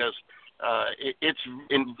 senator, because it's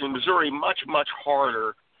in Missouri much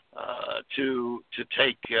harder to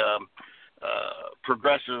take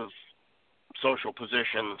progressive social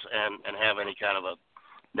positions and have any kind of a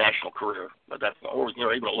national career, but that's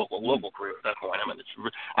even a local career at that point. I mean,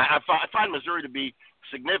 I find Missouri to be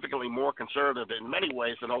significantly more conservative in many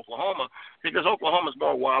ways than Oklahoma, because Oklahoma is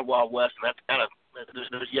more wild west, and that's kind of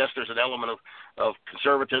there's an element of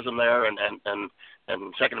conservatism there and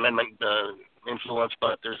Second Amendment influence,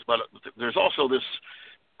 but there's also this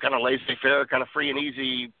kind of laissez-faire, kind of free and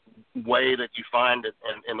easy way that you find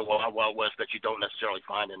in the wild west that you don't necessarily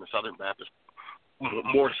find in the Southern Baptist,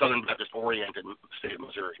 more Southern Baptist oriented state of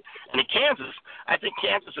Missouri. And in Kansas, I think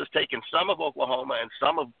Kansas has taken some of Oklahoma and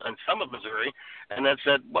some of Missouri, and then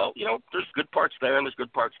said, well, there's good parts there and there's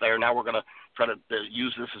good parts there. Now we're going to try to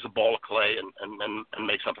use this as a ball of clay and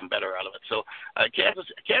make something better out of it. So Kansas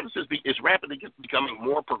is rapidly becoming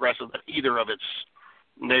more progressive than either of its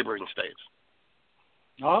neighboring states.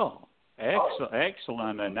 Oh,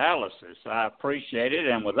 excellent analysis. I appreciate it.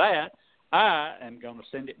 And with that, I am going to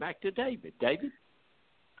send it back to David. David?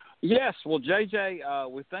 Yes. Well,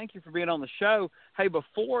 JJ, we thank you for being on the show. Hey,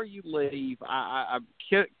 before you leave,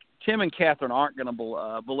 Tim and Catherine aren't going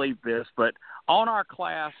to believe this, but on our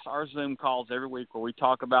Zoom calls every week where we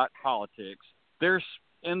talk about politics, there's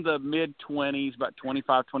in the mid-20s, about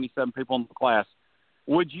 25, 27 people in the class.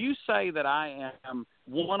 Would you say that I am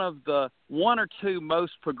one of the one or two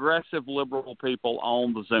most progressive liberal people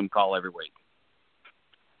on the Zoom call every week?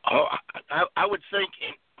 Oh, I would think,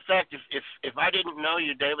 in fact, if I didn't know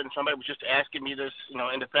you, David, and somebody was just asking me this,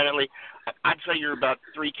 independently, I'd say you're about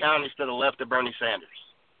 3 counties to the left of Bernie Sanders.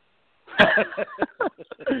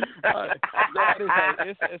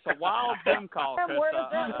 It's a wild Zoom call.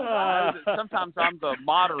 Sometimes I'm the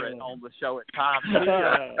moderate on the show at times.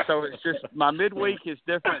 So it's just my midweek is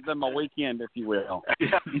different than my weekend, if you will.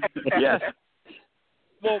 Yes.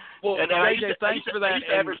 Well, and JJ, thanks for that.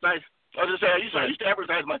 I was just saying, I used to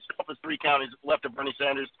advertise myself as 3 counties left of Bernie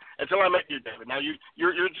Sanders until I met you, David. Now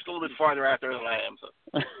you're just a little bit farther out there than I am. So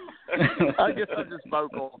I guess I'm just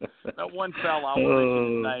vocal. That one fella, I won't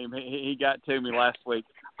mention his name. He got to me last week.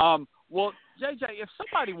 Well, JJ, if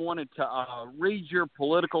somebody wanted to read your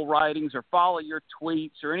political writings or follow your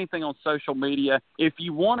tweets or anything on social media, if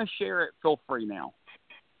you want to share it, feel free now.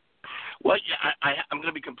 Well, yeah, I'm going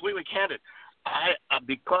to be completely candid.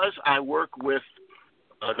 Because I work with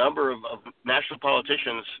a number of national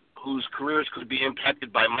politicians whose careers could be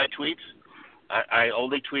impacted by my tweets, I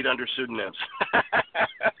only tweet under pseudonyms.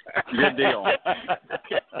 Good deal.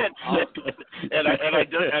 and I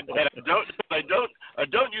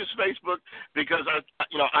don't use Facebook because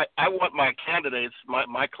I want my candidates,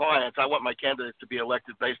 my clients, I want my candidates to be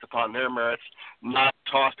elected based upon their merits, not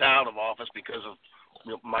tossed out of office because of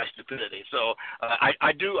my stupidity. So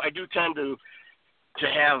I do tend to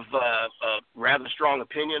have rather strong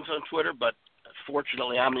opinions on Twitter, but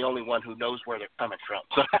fortunately, I'm the only one who knows where they're coming from.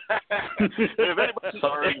 So, if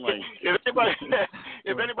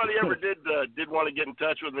anybody ever did want to get in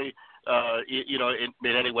touch with me,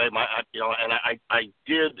 in any way, I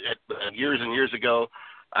did years and years ago.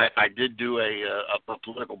 I did do a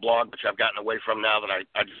political blog, which I've gotten away from now that I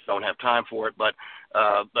just don't have time for it. But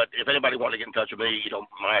if anybody wanted to get in touch with me,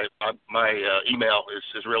 my email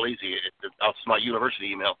is real easy. It's my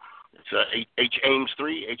university email. It's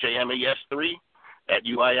Ames3, HAMES3 at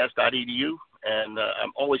uis.edu, and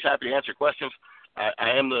I'm always happy to answer questions.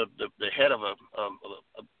 I am the head of a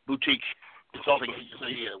boutique consulting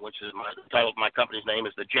agency, which is the title of my company's name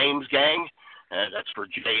is the James Gang. And that's for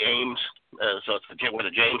J. Ames, so it's with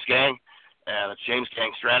the James Gang, and it's James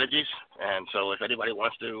Gang Strategies. And so if anybody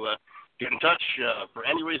wants to get in touch for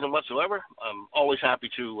any reason whatsoever, I'm always happy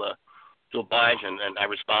to oblige, and I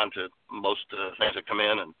respond to most things that come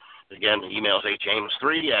in. And again, the email is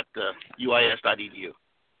hames3 at uis.edu.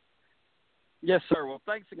 Yes, sir. Well,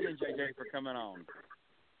 thanks again, JJ, for coming on.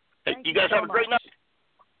 Hey, you guys have a great night.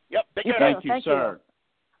 Yep, take care. Thank you, sir.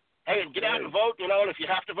 Hey, and get out and vote, and if you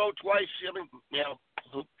have to vote twice,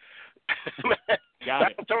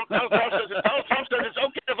 Got it. Donald Trump says it's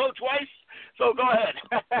okay to vote twice, so go ahead.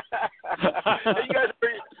 You guys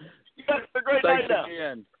have a great night now.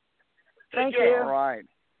 Again. Thank you. All right.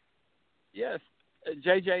 Yes,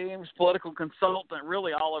 J.J. Ames, political consultant,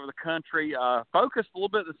 really all over the country, focused a little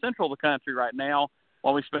bit in the central of the country right now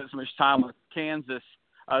while we spent so much time with Kansas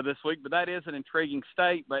this week, but that is an intriguing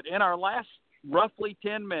state. But in our last roughly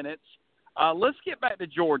 10 minutes, let's get back to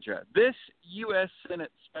Georgia. This U.S.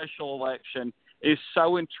 Senate special election is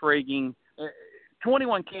so intriguing.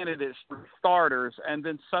 21 candidates for starters, and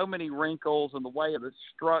then so many wrinkles in the way it is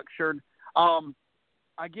structured.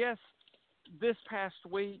 I guess this past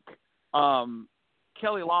week,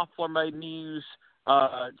 Kelly Loeffler made news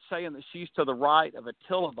saying that she's to the right of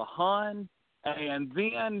Attila the Hun, and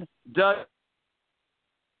then Doug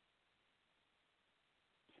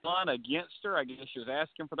against her. I guess she was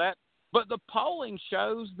asking for that. But the polling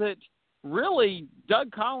shows that really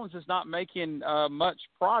Doug Collins is not making much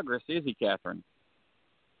progress, is he, Catherine?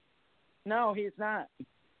 No, he's not.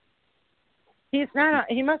 He's not.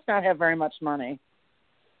 He must not have very much money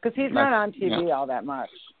because he's not on TV all that much.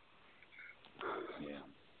 Yeah.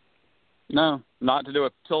 No, not to do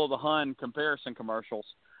Attila the Hun comparison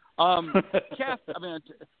commercials. Kath,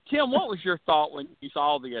 Tim, what was your thought when you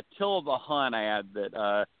saw the Attila the Hun ad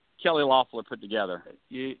that Kelly Loeffler put together?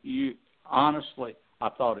 You honestly, I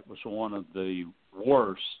thought it was one of the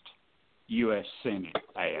worst U.S. Senate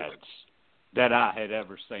ads that I had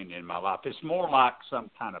ever seen in my life. It's more like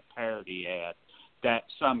some kind of parody ad that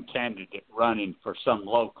some candidate running for some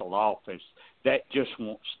local office that just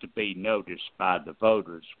wants to be noticed by the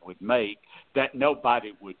voters would make, that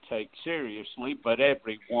nobody would take seriously, but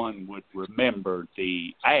everyone would remember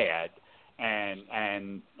the ad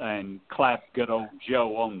and clap good old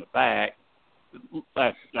Joe on the back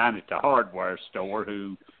down at the hardware store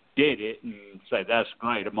who did it and say, "That's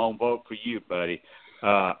great, I'm gonna vote for you, buddy."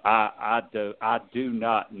 I do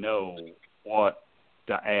not know what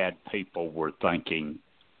the ad people were thinking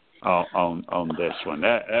on this one.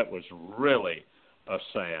 That was really a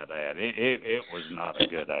sad ad. It was not a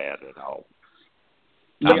good ad at all.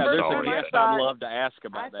 Yeah, there's a guest I'd love to ask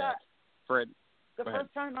about that. Fred, the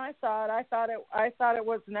first time I saw it, I thought it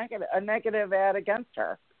was a negative ad against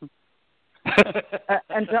her.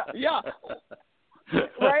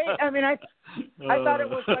 Right? I mean, I thought it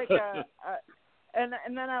was like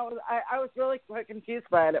and then I was really quite confused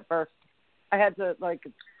by it at first. I had to like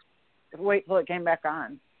wait till it came back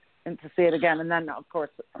on and to see it again, and then of course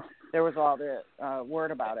there was all the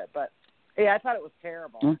word about it. But yeah, I thought it was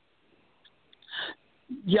terrible.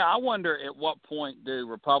 Yeah, I wonder at what point do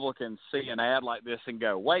Republicans see an ad like this and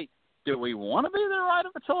go, "Wait, do we want to be the right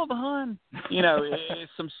of Attila the Hun?" You know,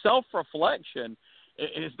 it's some self-reflection.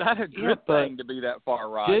 Is that a good thing to be that far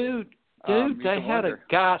right? Dude, they had a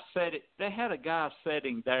guy They had a guy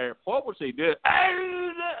sitting there. What was he doing?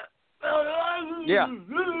 Yeah,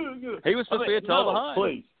 he was supposed to be Attila the Hun.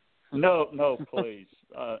 Please, no, please,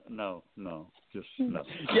 no, just no.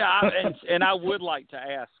 Yeah, and I would like to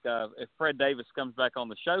ask if Fred Davis comes back on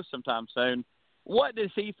the show sometime soon. What does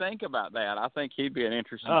he think about that? I think he'd be an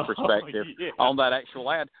interesting perspective on that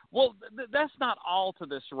actual ad. Well, that's not all to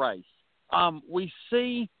this race. We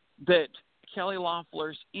see that Kelly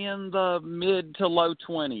Loeffler's in the mid to low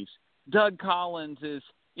 20s. Doug Collins is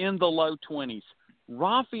in the low 20s.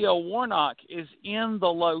 Raphael Warnock is in the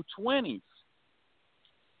low 20s.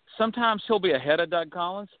 Sometimes he'll be ahead of Doug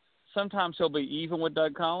Collins. Sometimes he'll be even with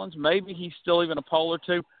Doug Collins. Maybe he's still even a poll or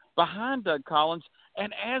two behind Doug Collins.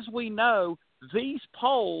 And as we know, these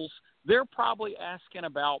polls, they're probably asking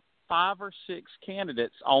about 5 or 6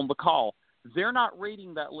 candidates on the call. They're not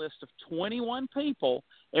reading that list of 21 people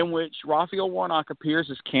in which Raphael Warnock appears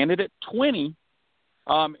as candidate 20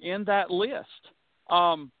 in that list.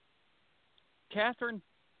 Catherine,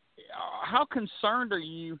 how concerned are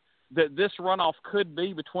you that this runoff could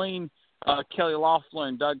be between Kelly Loeffler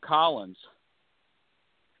and Doug Collins?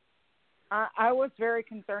 I was very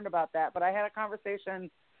concerned about that, but I had a conversation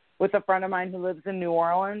with a friend of mine who lives in New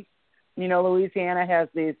Orleans. You know, Louisiana has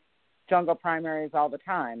these jungle primaries all the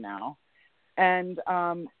time now. And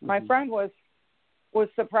my friend was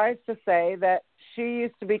surprised to say that she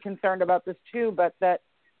used to be concerned about this too, but that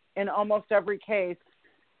in almost every case,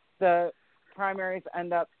 the primaries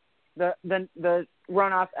end up, the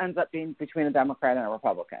runoff ends up being between a Democrat and a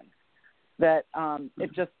Republican. That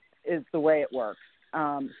it just is the way it works.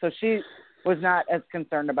 So she was not as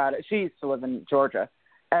concerned about it. She used to live in Georgia,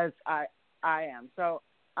 as I am. So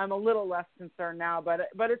I'm a little less concerned now, but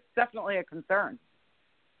it's definitely a concern,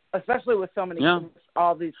 especially with so many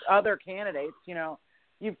all these other candidates. You're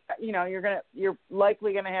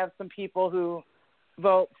likely gonna have some people who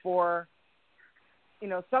vote for,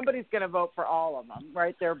 somebody's gonna vote for all of them,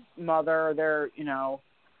 right? Their mother, their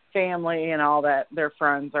family, and all that. Their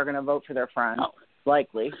friends are gonna vote for their friends,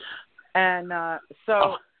 likely, and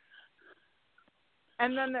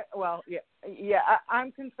and then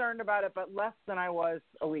I'm concerned about it, but less than I was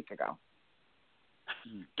a week ago.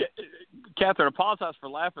 Catherine, apologize for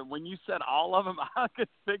laughing. When you said all of them, I could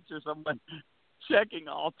picture someone checking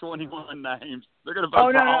all 21 names. They're going to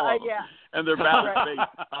vote for all of them, and they're bound to be.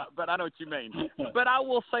 But I know what you mean. But I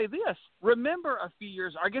will say this. Remember a few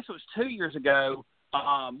years, I guess it was 2 years ago,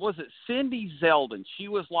 was it Cindy Zeldin? She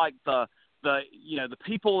was like the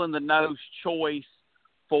people in the know's choice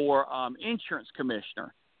for insurance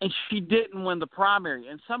commissioner, and she didn't win the primary.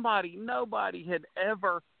 And somebody nobody had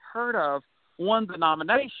ever heard of won the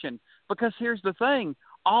nomination, because here's the thing,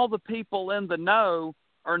 all the people in the know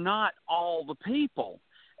are not all the people.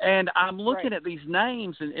 And I'm looking at these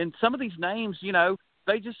names, and some of these names,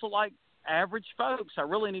 they just look like average folks. I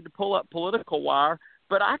really need to pull up Political Wire,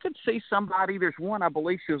 but I could see somebody, there's one, I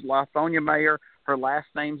believe she was Lithonia Mayor, her last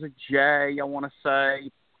name's a J, I want to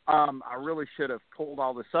say. I really should have pulled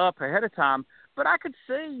all this up ahead of time, but I could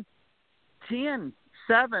see 10,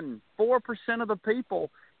 7, 4% of the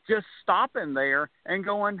people just stopping there and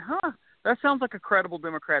going, that sounds like a credible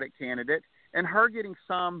Democratic candidate, and her getting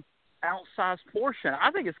some outsized portion.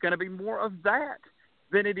 I think it's going to be more of that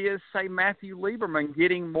than it is, say, Matthew Lieberman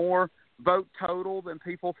getting more vote total than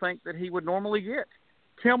people think that he would normally get.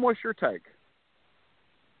 Tim, what's your take?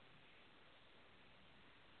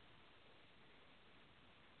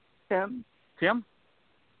 Tim?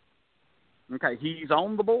 Okay, he's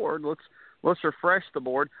on the board. Let's refresh the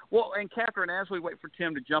board. Well, and Catherine, as we wait for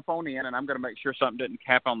Tim to jump on in, and I'm going to make sure something didn't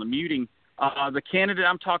cap on the muting, the candidate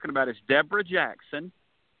I'm talking about is Deborah Jackson.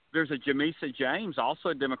 There's a Jamisa James, also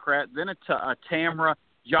a Democrat, then a Tamara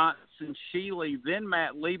Johnson-Shealy, then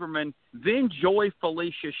Matt Lieberman, then Joy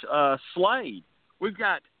Felicia Slade. We've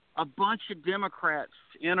got a bunch of Democrats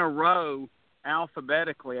in a row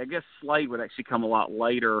alphabetically. I guess Slade would actually come a lot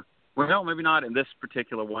later. Well, maybe not in this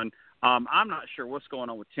particular one. I'm not sure what's going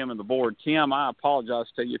on with Tim and the board. Tim, I apologize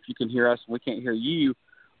to you if you can hear us and we can't hear you.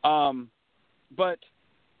 But,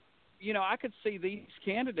 I could see these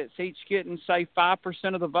candidates each getting, say,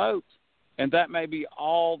 5% of the vote. and that may be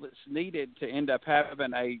all that's needed to end up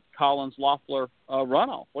having a Collins-Loeffler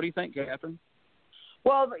runoff. What do you think, Catherine?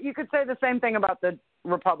 Well, you could say the same thing about the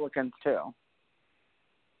Republicans, too.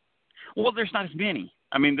 Well, there's not as many.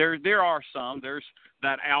 I mean, there are some. There's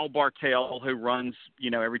that Al Bartel who runs,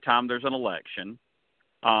 every time there's an election.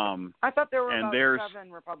 I thought there were about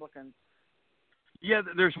 7 Republicans. Yeah,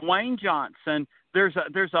 there's Wayne Johnson. There's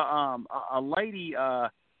a lady,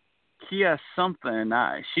 Kia something.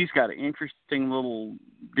 She's got an interesting little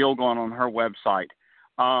deal going on her website.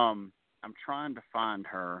 I'm trying to find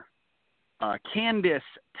her. Candace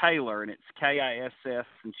Taylor, and it's KISS,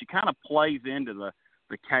 and she kind of plays into the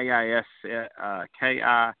KISS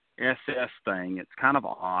thing. It's kind of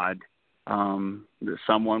odd that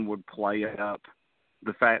someone would play up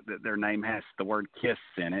the fact that their name has the word KISS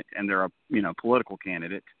in it, and they're a political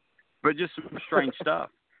candidate, but just some strange stuff.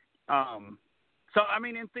 So I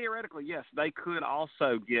mean, and theoretically, yes, they could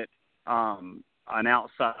also get an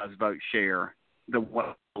outsized vote share than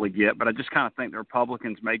what they get, but I just kind of think the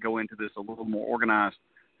Republicans may go into this a little more organized,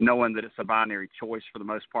 knowing that it's a binary choice for the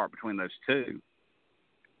most part between those two.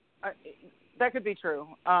 That could be true.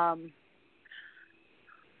 I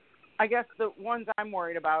guess the ones I'm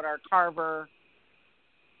worried about are Carver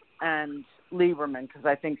and Lieberman, because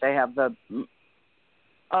I think they have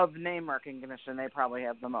of name recognition, they probably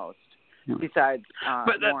have the most, besides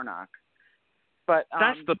Warnock. But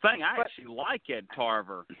that's the thing. I actually like Ed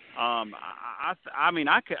Tarver. I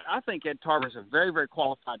think Ed Tarver is a very, very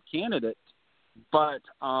qualified candidate, but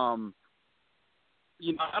I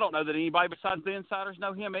don't know that anybody besides the insiders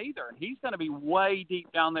know him either. And he's going to be way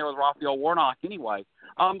deep down there with Raphael Warnock anyway.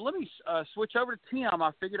 Let me switch over to Tim.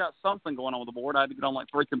 I figured out something going on with the board. I had to get on like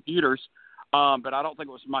 3 computers, but I don't think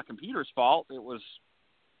it was my computer's fault. It was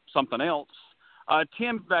something else.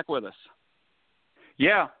 Tim's back with us.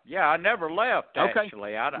 Yeah, I never left.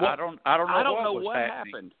 Actually, okay. I don't know what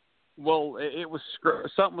happened. Well, it was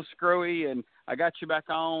something was screwy, and I got you back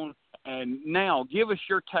on. And now, give us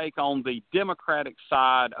your take on the Democratic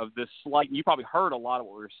side of this slate. You probably heard a lot of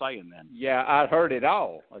what we were saying then. Yeah, I heard it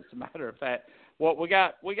all. As a matter of fact, well, we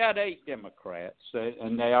got 8 Democrats,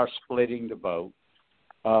 and they are splitting the vote.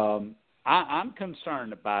 I'm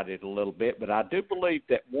concerned about it a little bit, but I do believe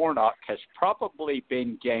that Warnock has probably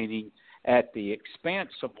been gaining at the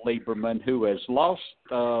expense of Lieberman, who has lost,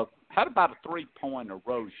 had about a 3-point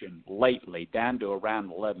erosion lately, down to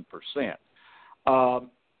around 11%.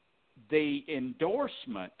 The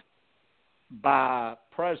endorsement by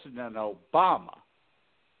President Obama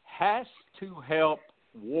has to help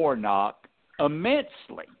Warnock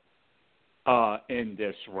immensely in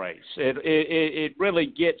this race. It really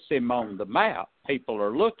gets him on the map. People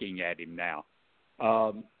are looking at him now.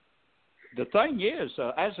 The thing is,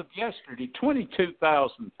 as of yesterday,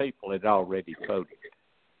 22,000 people had already voted.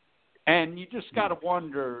 And you just got to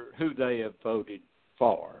wonder who they have voted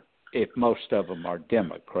for, if most of them are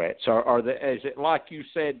Democrats. Is it like you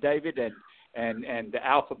said, David, and the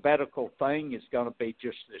alphabetical thing is going to be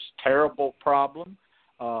just this terrible problem?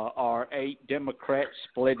 Are 8 Democrats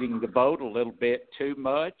splitting the vote a little bit too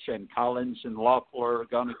much, and Collins and Loeffler are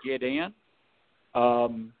going to get in?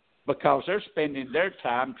 Because they're spending their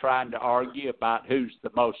time trying to argue about who's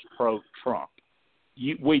the most pro-Trump.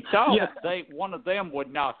 We thought one of them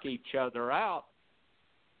would knock each other out,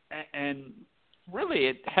 and really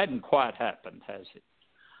it hadn't quite happened, has it?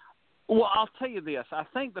 Well, I'll tell you this. I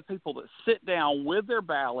think the people that sit down with their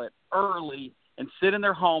ballot early and sit in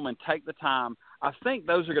their home and take the time, I think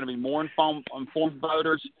those are going to be more informed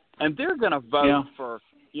voters, and they're going to vote for,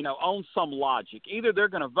 on some logic. Either they're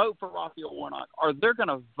going to vote for Raphael Warnock or they're going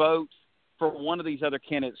to vote for one of these other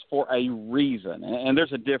candidates for a reason, and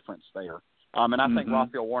there's a difference there. And I think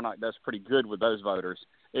Raphael Warnock does pretty good with those voters.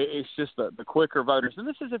 It's just the quicker voters, and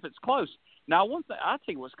this is if it's close. Now, one thing I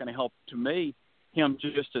think what's going to help to me him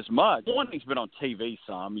just as much. One, he's been on TV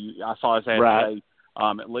some. I saw his ad today,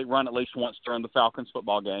 run at least once during the Falcons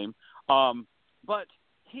football game. But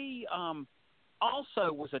he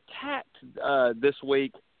also was attacked this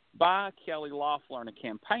week by Kelly Loeffler in a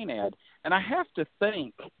campaign ad, and I have to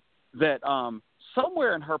think that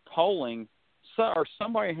somewhere in her polling or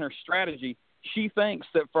somewhere in her strategy, she thinks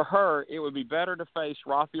that for her it would be better to face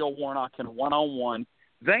Raphael Warnock in a one-on-one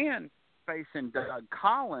than facing Doug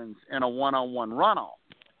Collins in a one-on-one runoff.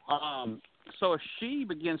 So if she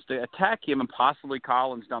begins to attack him and possibly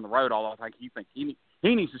Collins down the road, although I think he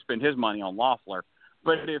needs to spend his money on Loeffler,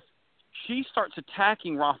 but if she starts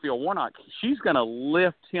attacking Raphael Warnock, she's going to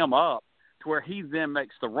lift him up to where he then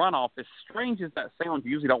makes the runoff. As strange as that sounds,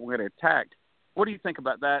 you usually don't get attacked. What do you think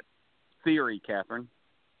about that theory, Catherine?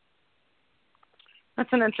 That's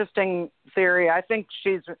an interesting theory. I think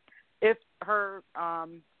she's if her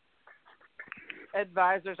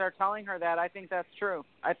advisors are telling her that, I think that's true.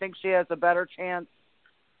 I think she has a better chance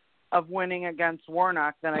of winning against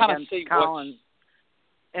Warnock than against Collins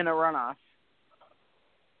in a runoff.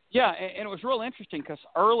 Yeah, and it was real interesting because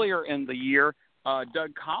earlier in the year,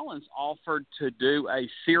 Doug Collins offered to do a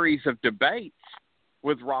series of debates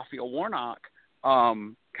with Raphael Warnock,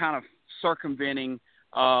 kind of circumventing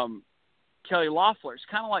Kelly Loeffler. It's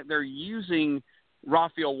kind of like they're using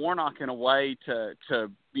Raphael Warnock in a way to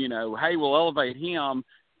hey, we'll elevate him,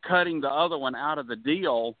 cutting the other one out of the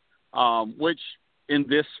deal, which in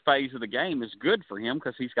this phase of the game is good for him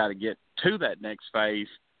because he's got to get to that next phase,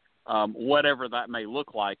 whatever that may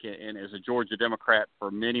look like. And as a Georgia Democrat for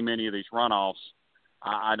many, many of these runoffs,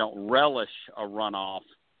 I don't relish a runoff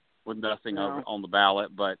with nothing on the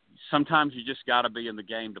ballot, but sometimes you just got to be in the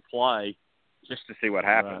game to play just to see what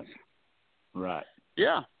happens. Right.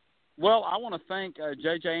 Yeah. Well, I want to thank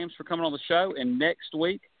J.J. Ames for coming on the show, and next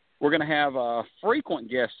week we're going to have a frequent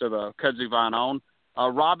guest of the Kudzu Vine on.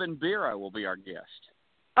 Robin Biro will be our guest.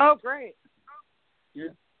 Oh, great.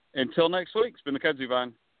 Yeah. Until next week, it's been the Kudzu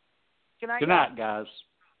Vine. Good night, guys.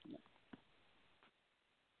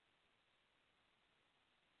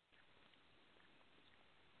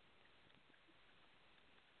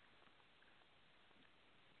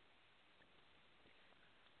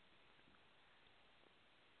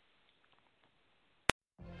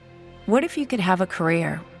 What if you could have a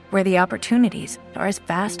career where the opportunities are as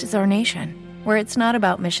vast as our nation, where it's not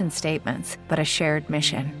about mission statements, but a shared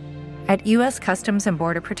mission? At U.S. Customs and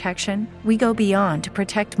Border Protection, we go beyond to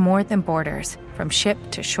protect more than borders. From ship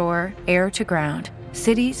to shore, air to ground,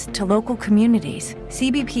 cities to local communities,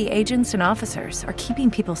 CBP agents and officers are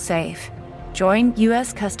keeping people safe. Join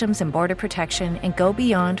U.S. Customs and Border Protection and go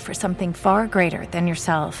beyond for something far greater than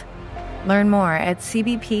yourself. Learn more at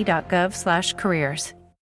cbp.gov/careers.